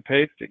copy and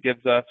paste. It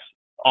gives us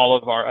all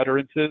of our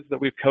utterances that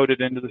we've coded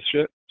into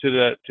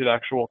the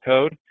actual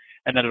code,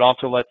 and then it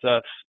also lets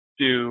us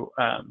do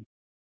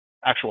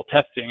actual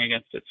testing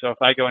against it. So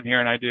if I go in here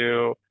and I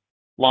do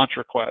launch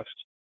request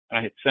and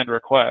I hit send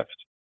request,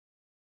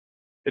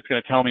 it's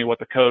going to tell me what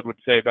the code would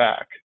say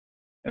back.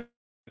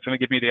 It's going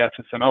to give me the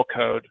SSML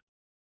code.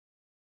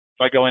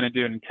 If I go in and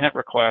do an intent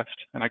request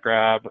and I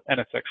grab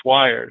NSX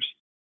wires,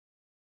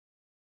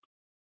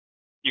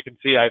 you can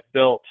see I've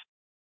built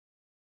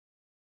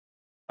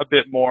a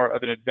bit more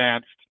of an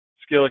advanced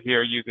skill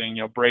here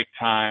using break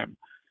time,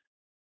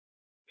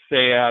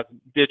 say as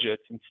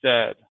digits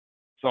instead,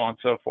 so on and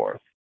so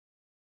forth.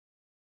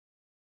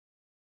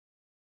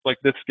 Like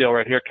this skill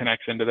right here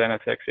connects into the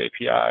NSX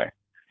API.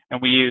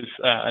 And we use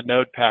a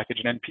node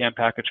package, an NPM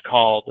package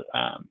called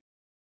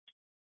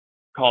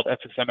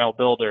SSML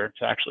Builder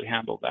to actually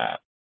handle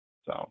that.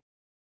 So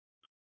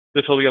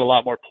this will get a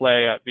lot more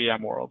play at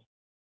VMworld.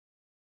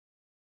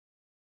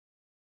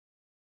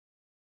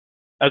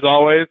 As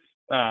always,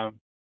 I'm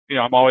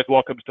always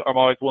willing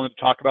to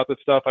talk about this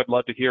stuff. I'd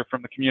love to hear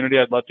from the community.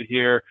 I'd love to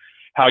hear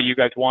how you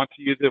guys want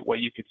to use it, what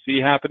you could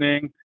see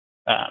happening,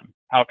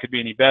 how it could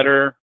be any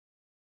better,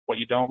 what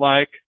you don't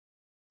like.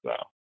 So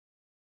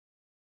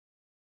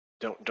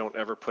Don't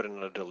ever put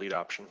in a delete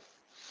option.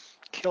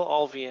 Kill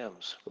all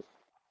VMs.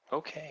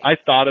 Okay. I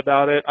thought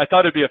about it. I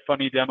thought it'd be a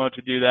funny demo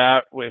to do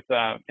that with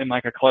in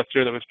like a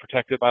cluster that was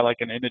protected by like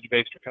an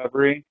image-based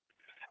recovery,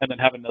 and then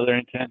have another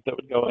intent that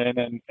would go in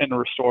and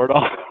restore it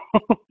all.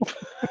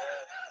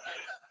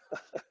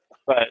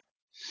 But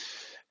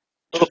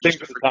little things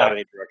just at to the freak out time.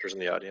 any directors in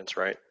the audience,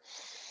 right?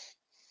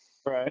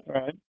 Right.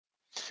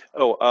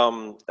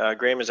 Oh,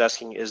 Graham is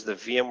asking, is the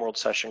VMworld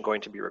session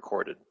going to be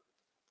recorded?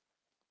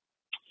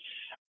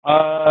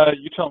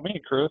 You tell me,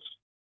 Chris.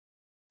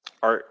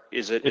 Or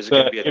is it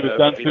going to be it was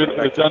done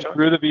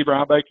through the V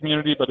Brown Bag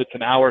community, but it's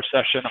an hour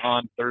session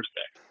on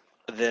Thursday.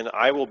 Then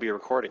I will be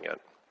recording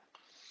it.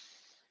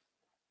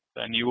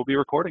 Then you will be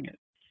recording it.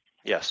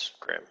 Yes,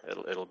 Graham.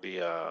 It'll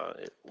be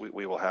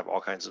we will have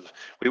all kinds of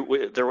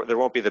there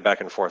won't be the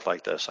back and forth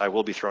like this. I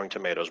will be throwing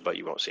tomatoes, but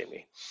you won't see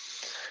me.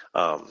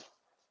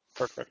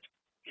 Perfect.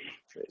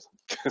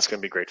 It's going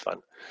to be great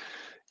fun.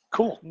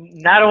 Cool.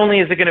 Not only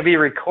is it going to be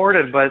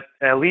recorded, but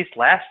at least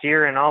last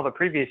year and all the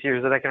previous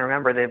years that I can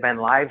remember, they've been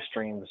live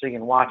streamed, so you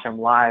can watch them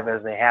live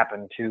as they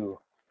happen too.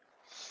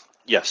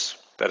 Yes,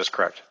 that is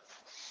correct.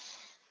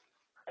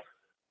 I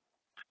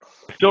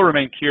still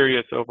remain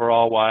curious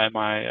overall why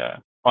my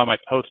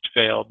post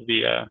failed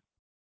via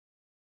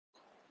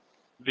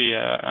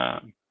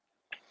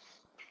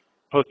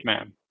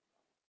Postman,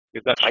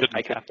 because that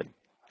shouldn't happen.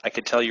 I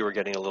could tell you were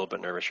getting a little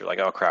bit nervous. You're like,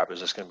 oh crap,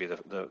 is this going to be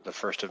the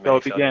first of many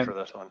failures for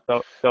this one?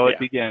 So it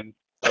begins.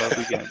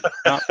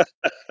 No.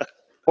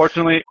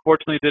 Fortunately,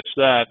 ditch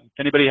that. If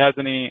anybody has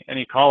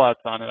any call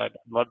outs on it, I'd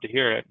love to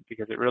hear it,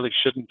 because it really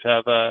shouldn't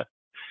have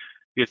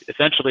because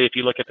essentially if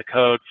you look at the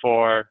code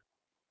for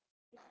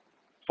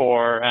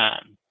the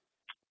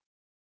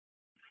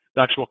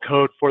actual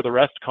code for the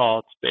REST call,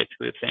 it's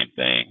basically the same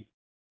thing.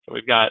 So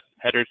we've got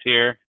headers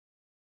here,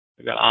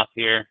 we've got auth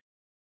here,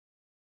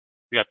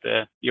 we got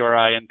the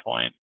URI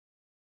endpoint.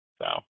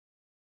 So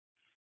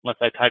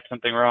unless I typed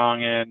something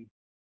wrong in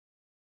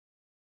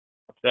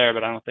up there,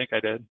 but I don't think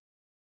I did.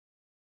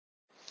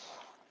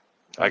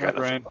 I got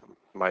nothing.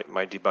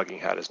 My debugging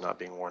hat is not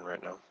being worn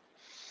right now.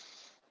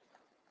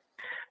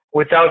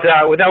 Without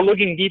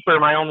looking deeper,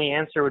 my only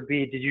answer would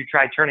be, did you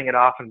try turning it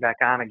off and back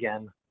on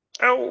again?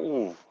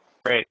 Oh,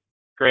 great,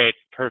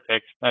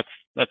 perfect. That's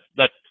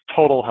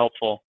total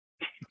helpful.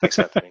 Thanks,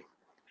 Anthony.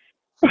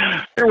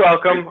 You're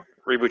welcome.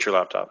 Reboot your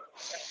laptop.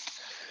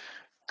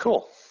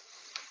 Cool.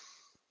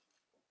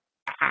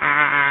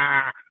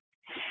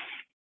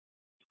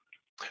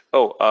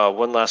 Oh,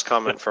 one last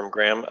comment from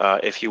Graham.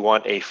 If you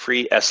want a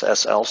free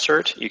SSL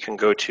cert, you can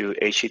go to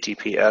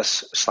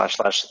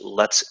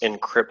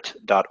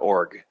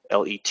https://let'sencrypt.org.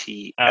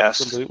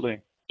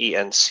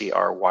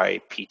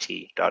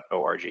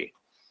 LETSENCRYPT.org.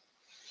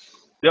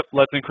 Yep,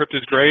 Let's Encrypt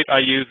is great.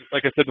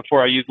 Like I said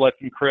before, I use Let's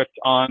Encrypt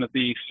on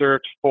the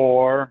cert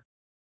for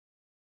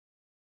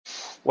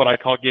what I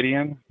call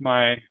Gideon,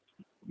 my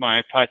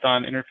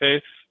Python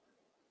interface.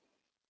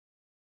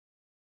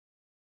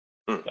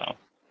 So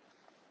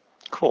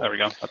cool. There we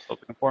go. That's what I was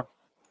looking for.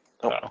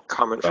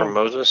 Comment from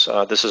Moses.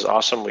 This is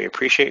awesome. We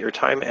appreciate your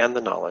time and the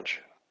knowledge.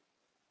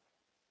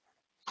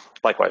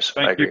 Likewise.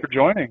 Thank you for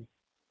joining.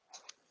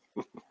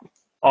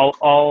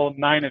 all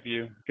 9 of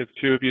you, because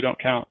 2 of you don't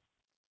count.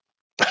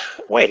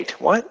 Wait,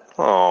 what?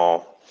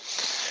 Oh,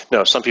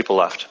 no. Some people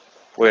left.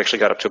 We actually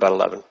got up to about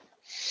 11.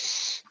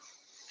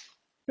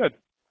 Good.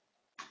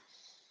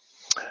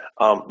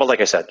 But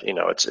like I said,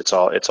 it's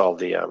all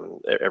the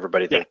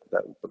everybody that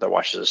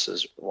watches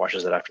this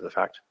watches it after the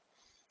fact.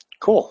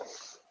 Cool.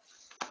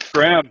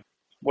 Graham,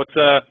 what's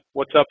up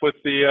with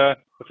the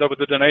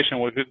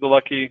donation? Who's the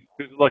lucky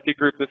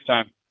group this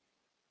time?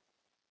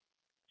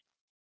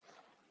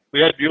 We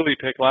had Bewley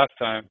pick last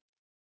time.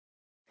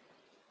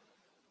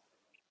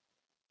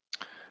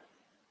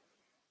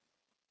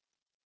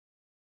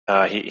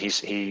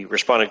 He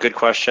responded. Good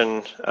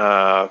question.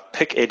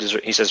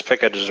 He says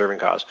pick a deserving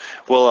cause.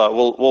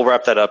 We'll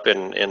wrap that up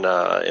in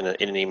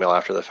an email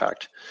after the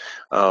fact.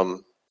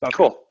 Cool.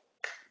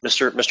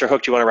 Mr.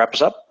 Hook, do you want to wrap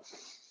us up?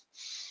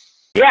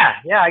 Yeah,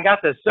 I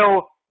got this.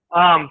 So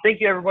thank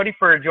you everybody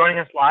for joining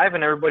us live,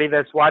 and everybody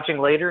that's watching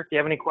later. If you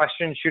have any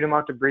questions, shoot them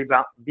out to V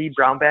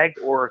Brownbag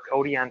or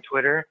Cody on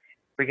Twitter.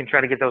 We can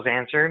try to get those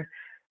answered.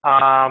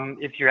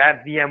 If you're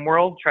at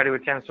VMworld, try to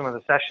attend some of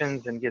the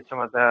sessions and get some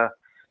of the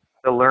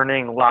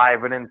learning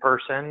live and in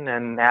person,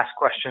 and ask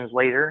questions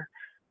later.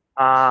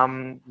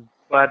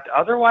 But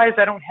otherwise,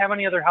 I don't have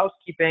any other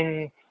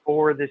housekeeping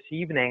for this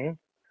evening.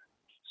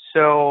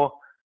 So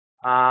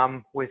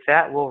with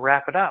that, we'll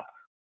wrap it up.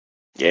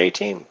 Yay,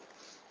 team.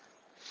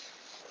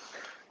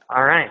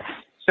 All right.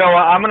 So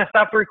I'm going to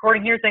stop the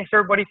recording here. Thanks,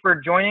 everybody, for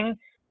joining.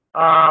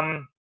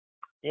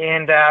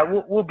 And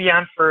we'll be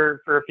on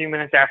for a few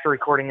minutes after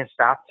recording is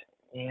stopped.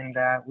 And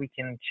we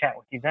can chat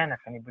with you then if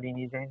anybody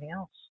needs anything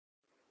else.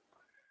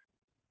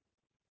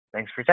 Thanks for